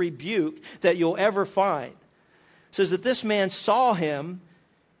biggest rebuke that you'll ever find. It says that this man saw him,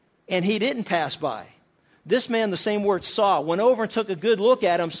 and he didn't pass by. This man, the same word saw, went over and took a good look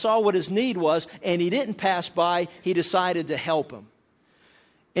at him, saw what his need was, and he didn't pass by. He decided to help him.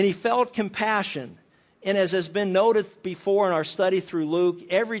 And he felt compassion. And as has been noted before in our study through Luke,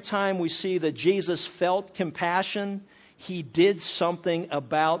 every time we see that Jesus felt compassion, He did something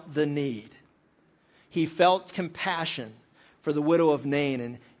about the need. He felt compassion for the widow of Nain,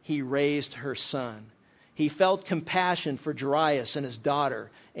 and He raised her son. He felt compassion for Jairus and his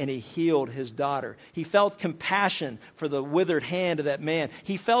daughter, and He healed his daughter. He felt compassion for the withered hand of that man.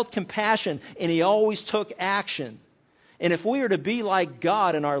 He felt compassion, and He always took action. And if we are to be like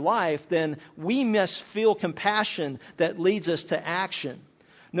God in our life, then we must feel compassion that leads us to action.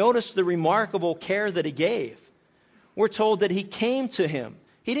 Notice the remarkable care that He gave. We're told that He came to him.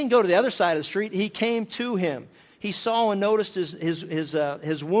 He didn't go to the other side of the street. He came to him. He saw and noticed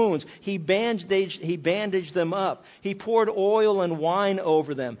his wounds. He bandaged them up. He poured oil and wine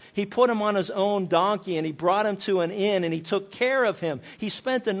over them. He put him on his own donkey, and He brought him to an inn, and He took care of him. He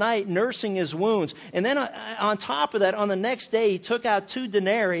spent the night nursing his wounds. And then on top of that, on the next day, He took out 2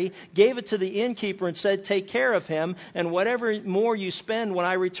 denarii, gave it to the innkeeper, and said, take care of him, and whatever more you spend when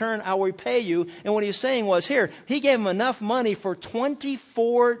I return, I will repay you. And what he was saying was, here, he gave him enough money for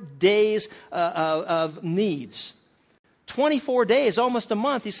 24 days of needs. 24 days, almost a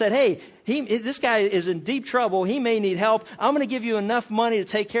month. He said, hey, this guy is in deep trouble. He may need help. I'm going to give you enough money to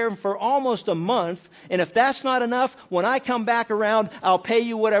take care of him for almost a month. And if that's not enough, when I come back around, I'll pay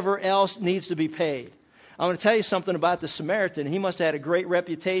you whatever else needs to be paid. I'm going to tell you something about the Samaritan. He must have had a great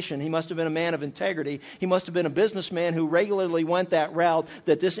reputation. He must have been a man of integrity. He must have been a businessman who regularly went that route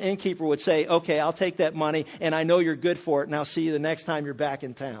that this innkeeper would say, okay, I'll take that money, and I know you're good for it, and I'll see you the next time you're back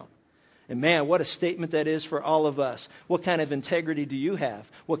in town. And man, what a statement that is for all of us. What kind of integrity do you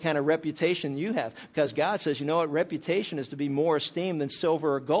have? What kind of reputation do you have? Because God says, you know what? Reputation is to be more esteemed than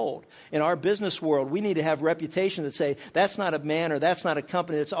silver or gold. In our business world, we need to have reputation that say, that's not a man or that's not a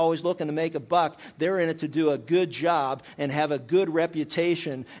company that's always looking to make a buck. They're in it to do a good job and have a good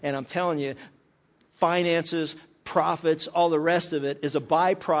reputation. And I'm telling you, finances, profits, all the rest of it is a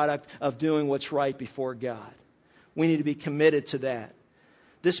byproduct of doing what's right before God. We need to be committed to that.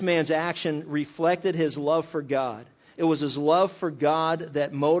 This man's action reflected his love for God. It was his love for God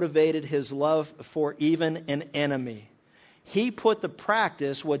that motivated his love for even an enemy. He put to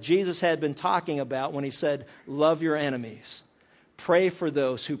practice what Jesus had been talking about when he said, love your enemies. Pray for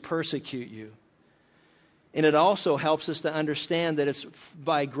those who persecute you. And it also helps us to understand that it's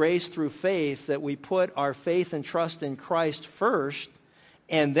by grace through faith that we put our faith and trust in Christ first,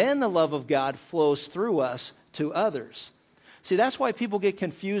 and then the love of God flows through us to others. See, that's why people get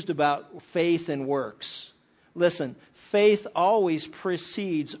confused about faith and works. Listen, faith always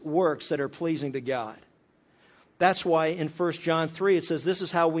precedes works that are pleasing to God. That's why in 1 John 3 it says, this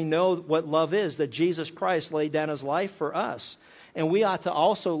is how we know what love is, that Jesus Christ laid down his life for us. And we ought to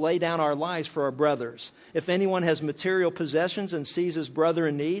also lay down our lives for our brothers. If anyone has material possessions and sees his brother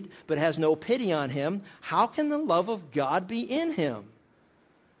in need, but has no pity on him, how can the love of God be in him?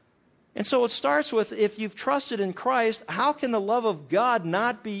 And so it starts with, if you've trusted in Christ, how can the love of God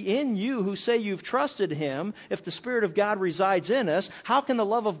not be in you who say you've trusted him? If the Spirit of God resides in us, how can the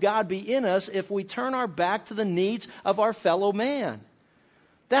love of God be in us if we turn our back to the needs of our fellow man?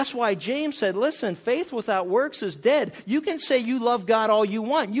 That's why James said, listen, faith without works is dead. You can say you love God all you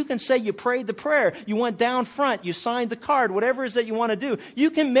want. You can say you prayed the prayer. You went down front. You signed the card. Whatever it is that you want to do. You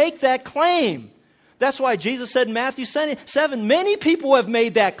can make that claim. That's why Jesus said in Matthew 7, many people have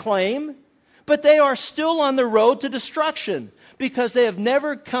made that claim, but they are still on the road to destruction because they have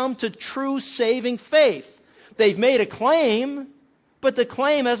never come to true saving faith. They've made a claim, but the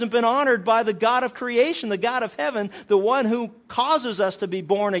claim hasn't been honored by the God of creation, the God of heaven, the one who causes us to be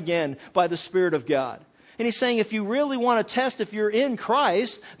born again by the Spirit of God. And he's saying, if you really want to test if you're in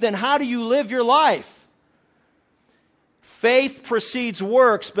Christ, then how do you live your life? Faith precedes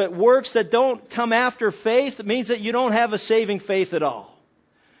works, but works that don't come after faith means that you don't have a saving faith at all.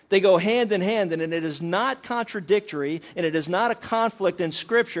 They go hand in hand, and it is not contradictory, and it is not a conflict in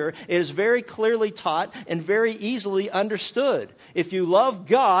Scripture. It is very clearly taught and very easily understood. If you love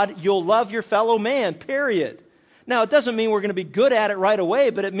God, you'll love your fellow man, period. Now, it doesn't mean we're going to be good at it right away,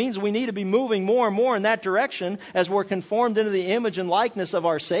 but it means we need to be moving more and more in that direction as we're conformed into the image and likeness of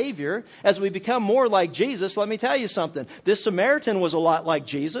our Savior. As we become more like Jesus, let me tell you something. This Samaritan was a lot like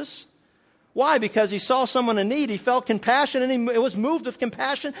Jesus. Why? Because he saw someone in need, he felt compassion, and he was moved with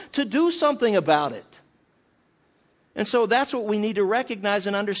compassion to do something about it. And so that's what we need to recognize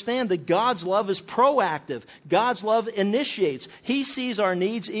and understand, that God's love is proactive. God's love initiates. He sees our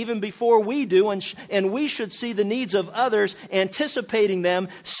needs even before we do, and we should see the needs of others, anticipating them,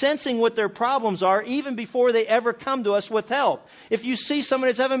 sensing what their problems are, even before they ever come to us with help. If you see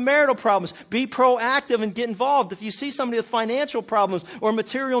somebody that's having marital problems, be proactive and get involved. If you see somebody with financial problems or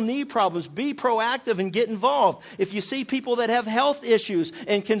material need problems, be proactive and get involved. If you see people that have health issues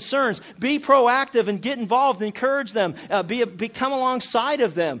and concerns, be proactive and get involved, encourage them. Come alongside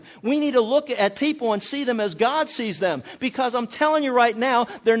of them. We need to look at people and see them as God sees them, because I'm telling you right now,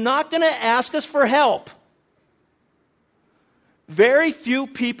 they're not going to ask us for help. Very few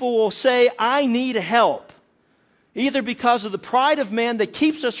people will say, I need help. Either because of the pride of man that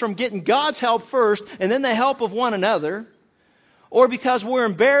keeps us from getting God's help first and then the help of one another, or because we're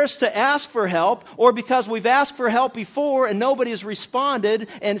embarrassed to ask for help, or because we've asked for help before and nobody has responded,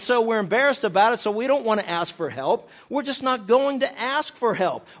 and so we're embarrassed about it, so we don't want to ask for help. We're just not going to ask for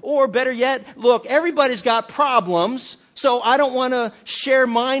help. Or better yet, look, everybody's got problems, so I don't want to share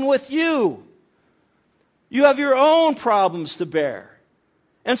mine with you. You have your own problems to bear.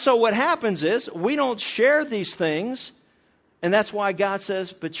 And so what happens is, we don't share these things, and that's why God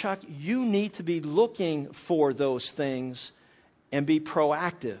says, but Chuck, you need to be looking for those things and be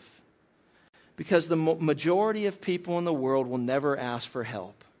proactive. Because the majority of people in the world will never ask for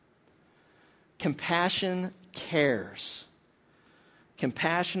help. Compassion cares.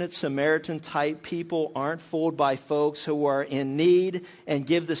 Compassionate Samaritan type people aren't fooled by folks who are in need and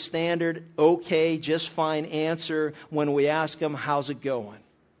give the standard, okay, just fine answer when we ask them, how's it going?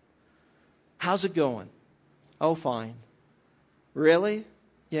 How's it going? Oh, fine. Really?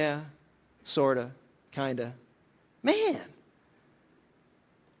 Yeah, sorta, kinda. Man,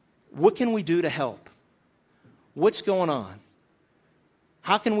 what can we do to help? What's going on?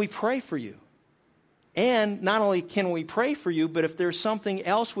 How can we pray for you? And not only can we pray for you, but if there's something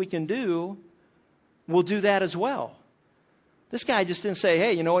else we can do, we'll do that as well. This guy just didn't say,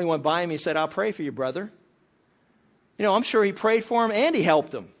 hey, he went by him, he said, I'll pray for you, brother. I'm sure he prayed for him and he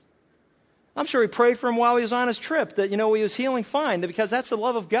helped him. I'm sure he prayed for him while he was on his trip, that, he was healing fine, because that's the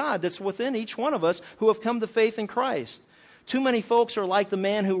love of God that's within each one of us who have come to faith in Christ. Too many folks are like the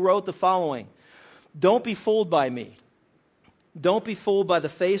man who wrote the following: don't be fooled by me. Don't be fooled by the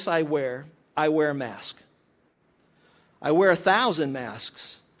face I wear. I wear a mask. I wear 1,000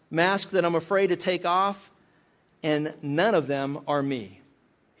 masks. Masks that I'm afraid to take off, and none of them are me.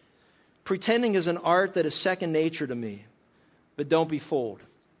 Pretending is an art that is second nature to me, but don't be fooled.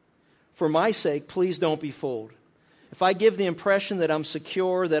 For my sake, please don't be fooled. If I give the impression that I'm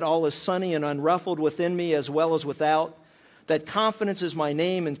secure, that all is sunny and unruffled within me as well as without, that confidence is my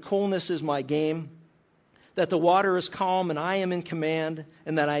name and coolness is my game, that the water is calm and I am in command,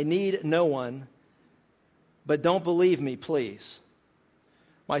 and that I need no one, but don't believe me, please.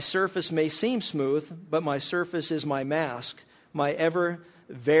 My surface may seem smooth, but my surface is my mask, my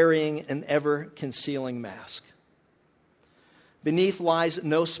ever-varying and ever-concealing mask. Beneath lies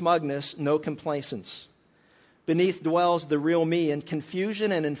no smugness, no complacence. Beneath dwells the real me in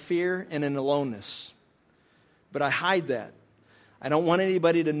confusion and in fear and in aloneness. But I hide that. I don't want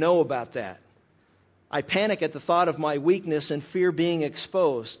anybody to know about that. I panic at the thought of my weakness and fear being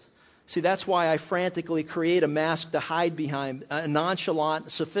exposed. See, that's why I frantically create a mask to hide behind, a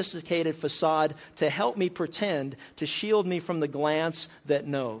nonchalant, sophisticated facade to help me pretend, to shield me from the glance that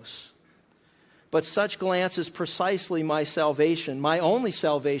knows. But such glance is precisely my salvation, my only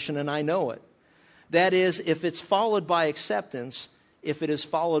salvation, and I know it. That is, if it's followed by acceptance, if it is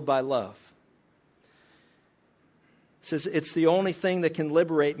followed by love. It says it's the only thing that can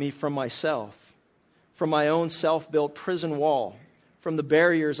liberate me from myself, from my own self-built prison wall, from the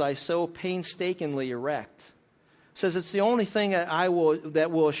barriers I so painstakingly erect. It says it's the only thing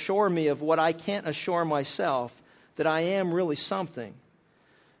that will assure me of what I can't assure myself, that I am really something.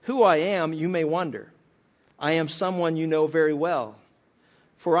 Who I am, you may wonder. I am someone you know very well.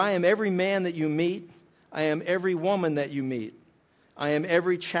 For I am every man that you meet. I am every woman that you meet. I am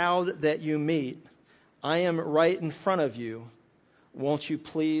every child that you meet. I am right in front of you. Won't you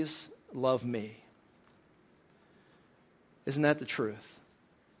please love me? Isn't that the truth?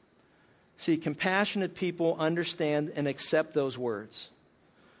 See, compassionate people understand and accept those words.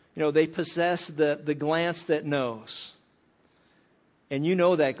 They possess the glance that knows. And you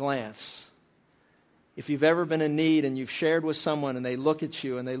know that glance. If you've ever been in need and you've shared with someone and they look at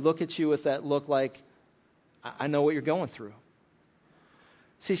you with that look like, I know what you're going through.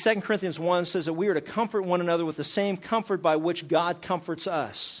 See, 2 Corinthians 1 says that we are to comfort one another with the same comfort by which God comforts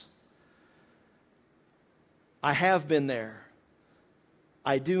us. I have been there.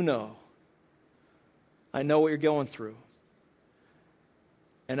 I do know. I know what you're going through.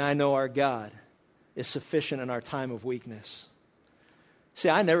 And I know our God is sufficient in our time of weakness. See,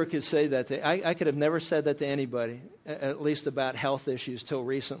 I never could say that. I could have never said that to anybody, at least about health issues, till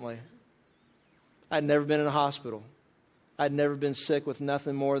recently. I'd never been in a hospital. I'd never been sick with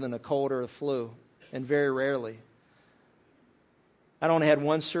nothing more than a cold or a flu, and very rarely. I'd only had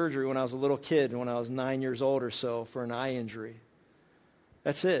one surgery when I was a little kid, when I was 9 years old or so, for an eye injury.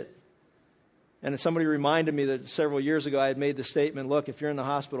 That's it. And somebody reminded me that several years ago I had made the statement, look, if you're in the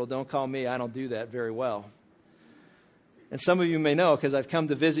hospital, don't call me. I don't do that very well. And some of you may know, because I've come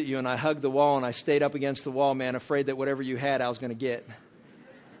to visit you and I hugged the wall and I stayed up against the wall, man, afraid that whatever you had, I was going to get.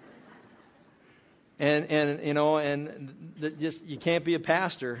 Just you can't be a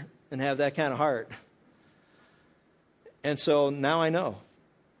pastor and have that kind of heart. And so now I know.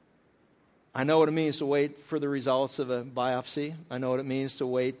 I know what it means to wait for the results of a biopsy. I know what it means to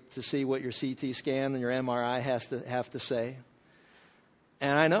wait to see what your CT scan and your MRI have to say.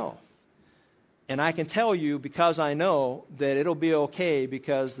 And I know. And I can tell you, because I know, that it'll be okay,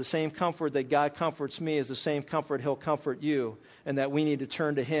 because the same comfort that God comforts me is the same comfort He'll comfort you, and that we need to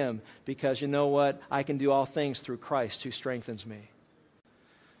turn to Him, because you know what? I can do all things through Christ who strengthens me.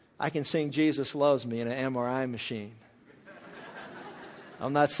 I can sing Jesus Loves Me in an MRI machine.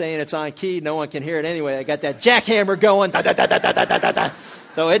 I'm not saying it's on key. No one can hear it anyway. I got that jackhammer going. Da, da, da, da, da, da, da, da.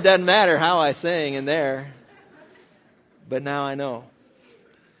 So it doesn't matter how I sing in there. But now I know.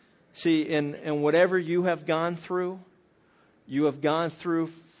 See, in whatever you have gone through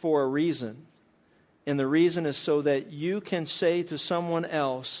for a reason. And the reason is so that you can say to someone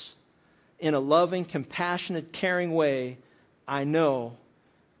else in a loving, compassionate, caring way, I know,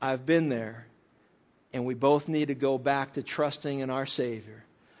 I've been there. And we both need to go back to trusting in our Savior,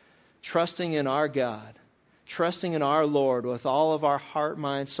 trusting in our God, trusting in our Lord with all of our heart,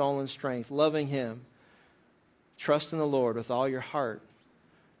 mind, soul, and strength, loving Him. Trust in the Lord with all your heart.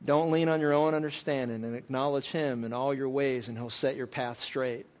 Don't lean on your own understanding, and acknowledge Him in all your ways, and He'll set your path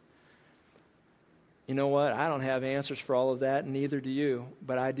straight. You know what? I don't have answers for all of that, and neither do you.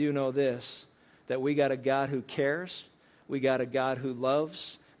 But I do know this, that we got a God who cares. We got a God who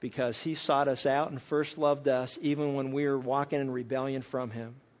loves, because He sought us out and first loved us even when we were walking in rebellion from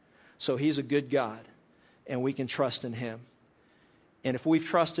Him. So He's a good God, and we can trust in Him. And if we've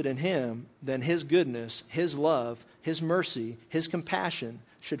trusted in Him, then His goodness, His love, His mercy, His compassion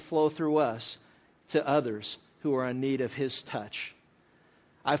should flow through us to others who are in need of His touch.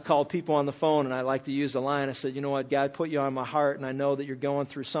 I've called people on the phone, and I like to use the line. I said, you know what, God put you on my heart, and I know that you're going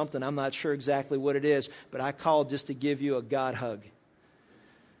through something. I'm not sure exactly what it is, but I called just to give you a God hug.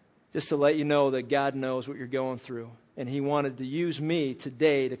 Just to let you know that God knows what you're going through. And He wanted to use me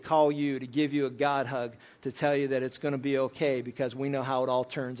today to call you, to give you a God hug, to tell you that it's going to be okay, because we know how it all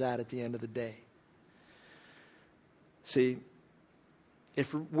turns out at the end of the day. See,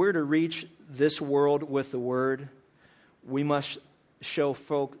 if we're to reach this world with the Word, we must show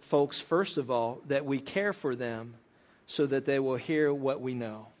folks, first of all, that we care for them so that they will hear what we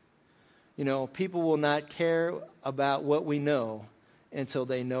know. You know, people will not care about what we know until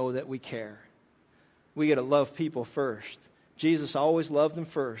they know that we care. We got to love people first. Jesus always loved them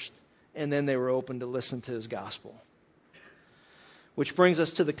first, and then they were open to listen to His gospel. Which brings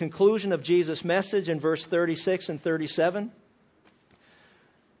us to the conclusion of Jesus' message in verse 36 and 37. It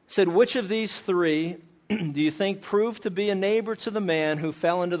said, which of these three do you think proved to be a neighbor to the man who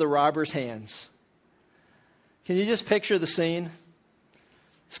fell into the robber's hands? Can you just picture the scene?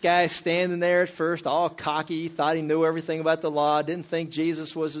 This guy standing there at first, all cocky, thought he knew everything about the law, didn't think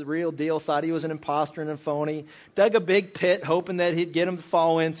Jesus was the real deal, thought he was an imposter and a phony, dug a big pit hoping that he'd get him to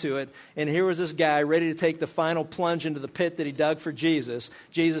fall into it. And here was this guy ready to take the final plunge into the pit that he dug for Jesus.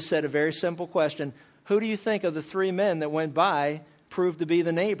 Jesus said a very simple question: who do you think of the three men that went by proved to be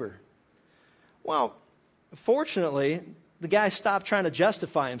the neighbor? Well, fortunately, the guy stopped trying to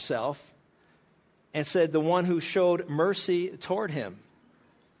justify himself and said the one who showed mercy toward him.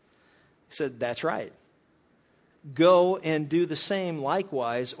 He said, that's right. Go and do the same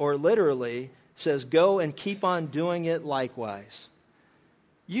likewise, or literally says, go and keep on doing it likewise.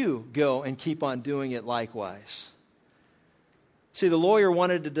 You go and keep on doing it likewise. See, the lawyer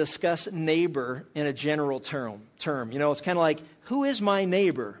wanted to discuss neighbor in a general term. You know, it's kind of like, who is my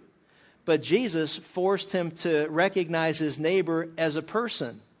neighbor? But Jesus forced him to recognize his neighbor as a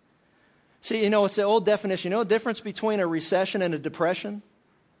person. See, you know, it's the old definition. You know the difference between a recession and a depression?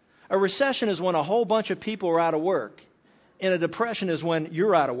 A recession is when a whole bunch of people are out of work. And a depression is when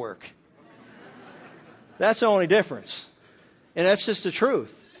you're out of work. That's the only difference. And that's just the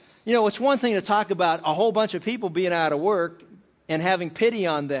truth. You know, it's one thing to talk about a whole bunch of people being out of work and having pity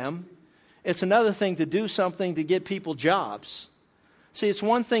on them. It's another thing to do something to get people jobs. See, it's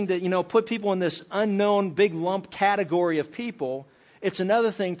one thing to, you know, put people in this unknown big lump category of people. It's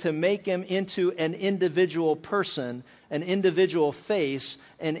another thing to make them into an individual person, an individual face,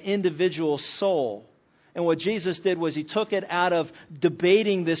 an individual soul. And what Jesus did was He took it out of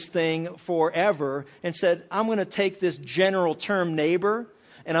debating this thing forever and said, I'm going to take this general term neighbor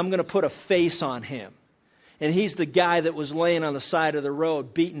and I'm going to put a face on him. And he's the guy that was laying on the side of the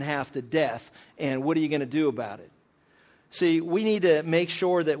road, beaten half to death. And what are you going to do about it? See, we need to make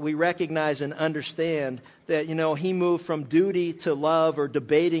sure that we recognize and understand that, you know, He moved from duty to love or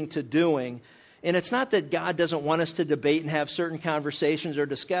debating to doing. And it's not that God doesn't want us to debate and have certain conversations or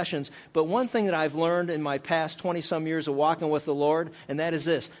discussions, but one thing that I've learned in my past 20-some years of walking with the Lord, and that is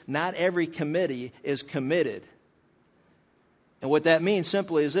this: not every committee is committed. And what that means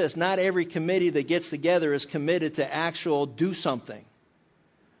simply is this: not every committee that gets together is committed to actual do something.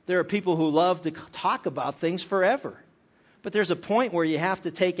 There are people who love to talk about things forever. But there's a point where you have to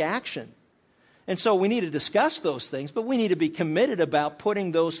take action. And so we need to discuss those things, but we need to be committed about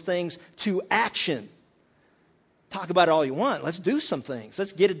putting those things to action. Talk about it all you want. Let's do some things.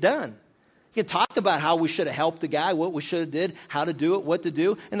 Let's get it done. You can talk about how we should have helped the guy, what we should have did, how to do it, what to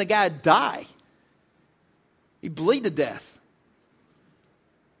do, and the guy would die. He'd bleed to death.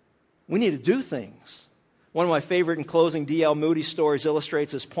 We need to do things. One of my favorite in closing D.L. Moody stories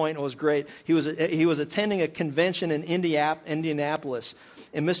illustrates this point. It was great. He was attending a convention in Indianapolis,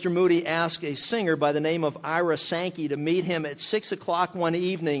 and Mr. Moody asked a singer by the name of Ira Sankey to meet him at 6 o'clock one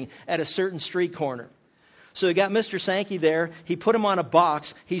evening at a certain street corner. So he got Mr. Sankey there. He put him on a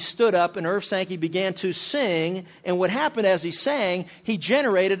box. He stood up, and Irv Sankey began to sing. And what happened as he sang, he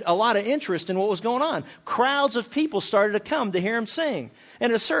generated a lot of interest in what was going on. Crowds of people started to come to hear him sing.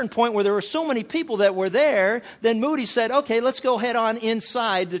 And at a certain point where there were so many people that were there, then Moody said, okay, let's go head on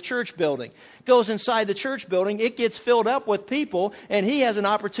inside the church building. Goes inside the church building. It gets filled up with people, and he has an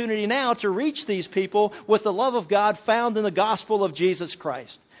opportunity now to reach these people with the love of God found in the gospel of Jesus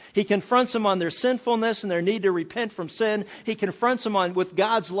Christ. He confronts them on their sinfulness and their need to repent from sin. He confronts them with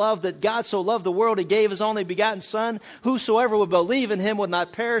God's love, that God so loved the world, He gave His only begotten Son. Whosoever would believe in Him would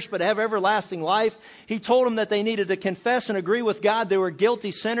not perish, but have everlasting life. He told them that they needed to confess and agree with God. They were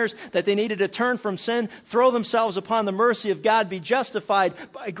guilty sinners, that they needed to turn from sin, throw themselves upon the mercy of God, be justified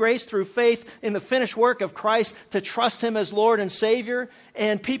by grace through faith in the finished work of Christ, to trust Him as Lord and Savior.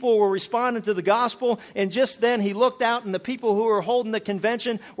 And people were responding to the gospel. And just then He looked out, and the people who were holding the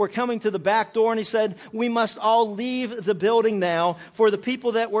convention were coming to the back door, and He said, we must all leave the building now. For the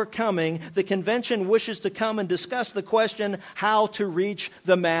people that were coming, the convention wishes to come and discuss the question, how to reach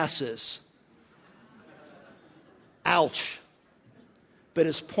the masses. Ouch. But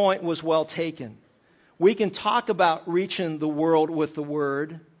his point was well taken. We can talk about reaching the world with the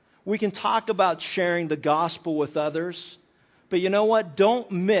Word. We can talk about sharing the gospel with others. But you know what? Don't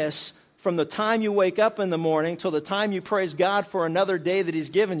miss, from the time you wake up in the morning till the time you praise God for another day that He's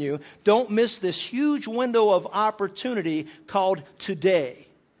given you, don't miss this huge window of opportunity called today.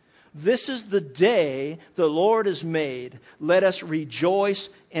 This is the day the Lord has made. Let us rejoice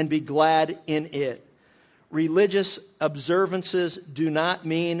and be glad in it. Religious observances do not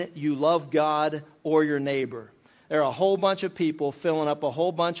mean you love God or your neighbor. There are a whole bunch of people filling up a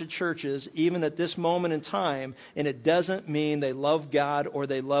whole bunch of churches, even at this moment in time, and it doesn't mean they love God or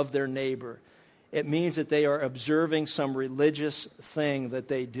they love their neighbor. It means that they are observing some religious thing that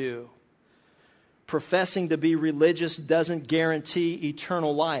they do. Professing to be religious doesn't guarantee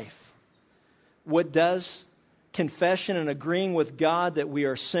eternal life. What does? Confession and agreeing with God that we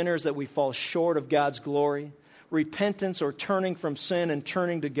are sinners, that we fall short of God's glory. Repentance or turning from sin and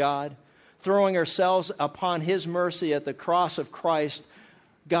turning to God. Throwing ourselves upon His mercy at the cross of Christ.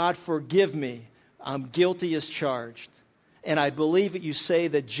 God, forgive me. I'm guilty as charged. And I believe that you say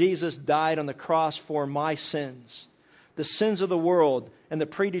that Jesus died on the cross for my sins. The sins of the world and the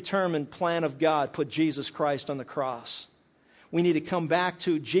predetermined plan of God put Jesus Christ on the cross. We need to come back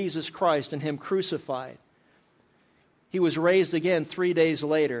to Jesus Christ and Him crucified. He was raised again 3 days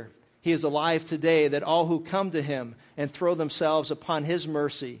later. He is alive today, that all who come to Him and throw themselves upon His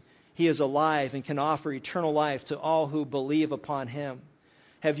mercy, He is alive and can offer eternal life to all who believe upon Him.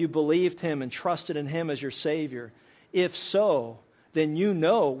 Have you believed Him and trusted in Him as your Savior? If so, then you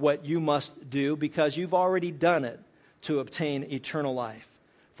know what you must do, because you've already done it to obtain eternal life.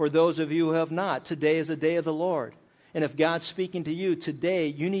 For those of you who have not, today is the day of the Lord. And if God's speaking to you today,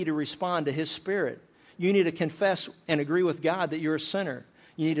 you need to respond to His Spirit. You need to confess and agree with God that you're a sinner.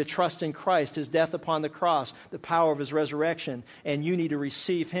 You need to trust in Christ, His death upon the cross, the power of His resurrection, and you need to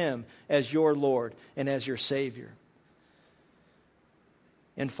receive Him as your Lord and as your Savior.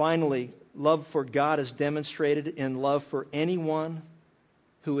 And finally, love for God is demonstrated in love for anyone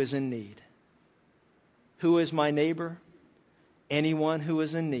who is in need. Who is my neighbor? Anyone who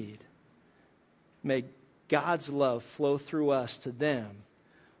is in need. May God's love flow through us to them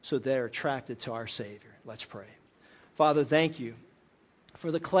so they're attracted to our Savior. Let's pray. Father, thank you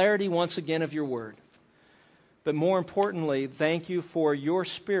for the clarity once again of your word. But more importantly, thank you for your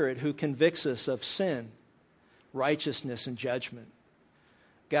Spirit who convicts us of sin, righteousness, and judgment.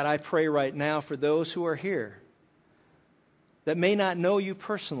 God, I pray right now for those who are here that may not know you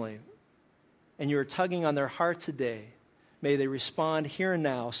personally, and you're tugging on their heart today. May they respond here and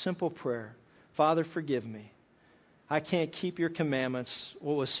now, simple prayer. Father, forgive me. I can't keep your commandments.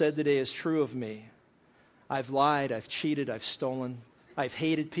 What was said today is true of me. I've lied, I've cheated, I've stolen. I've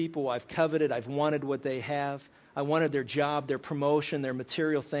hated people, I've coveted, I've wanted what they have. I wanted their job, their promotion, their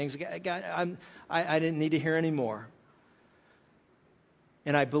material things. God, I didn't need to hear any more.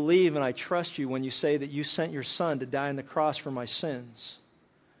 And I believe and I trust you when you say that you sent your Son to die on the cross for my sins.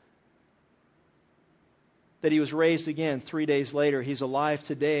 That He was raised again 3 days later. He's alive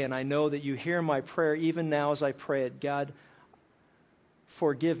today, and I know that you hear my prayer even now as I pray it. God,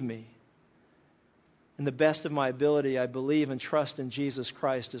 forgive me. In the best of my ability, I believe and trust in Jesus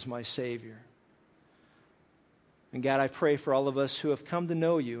Christ as my Savior. And God, I pray for all of us who have come to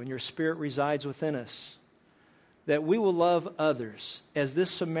know you, and your Spirit resides within us. that we will love others as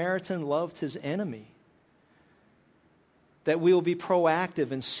this Samaritan loved his enemy. That we will be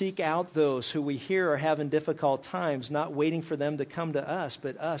proactive and seek out those who we hear are having difficult times, not waiting for them to come to us,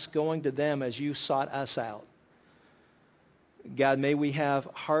 but us going to them as you sought us out. God, may we have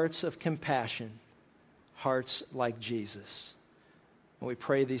hearts of compassion, hearts like Jesus. And we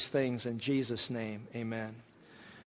pray these things in Jesus' name. Amen.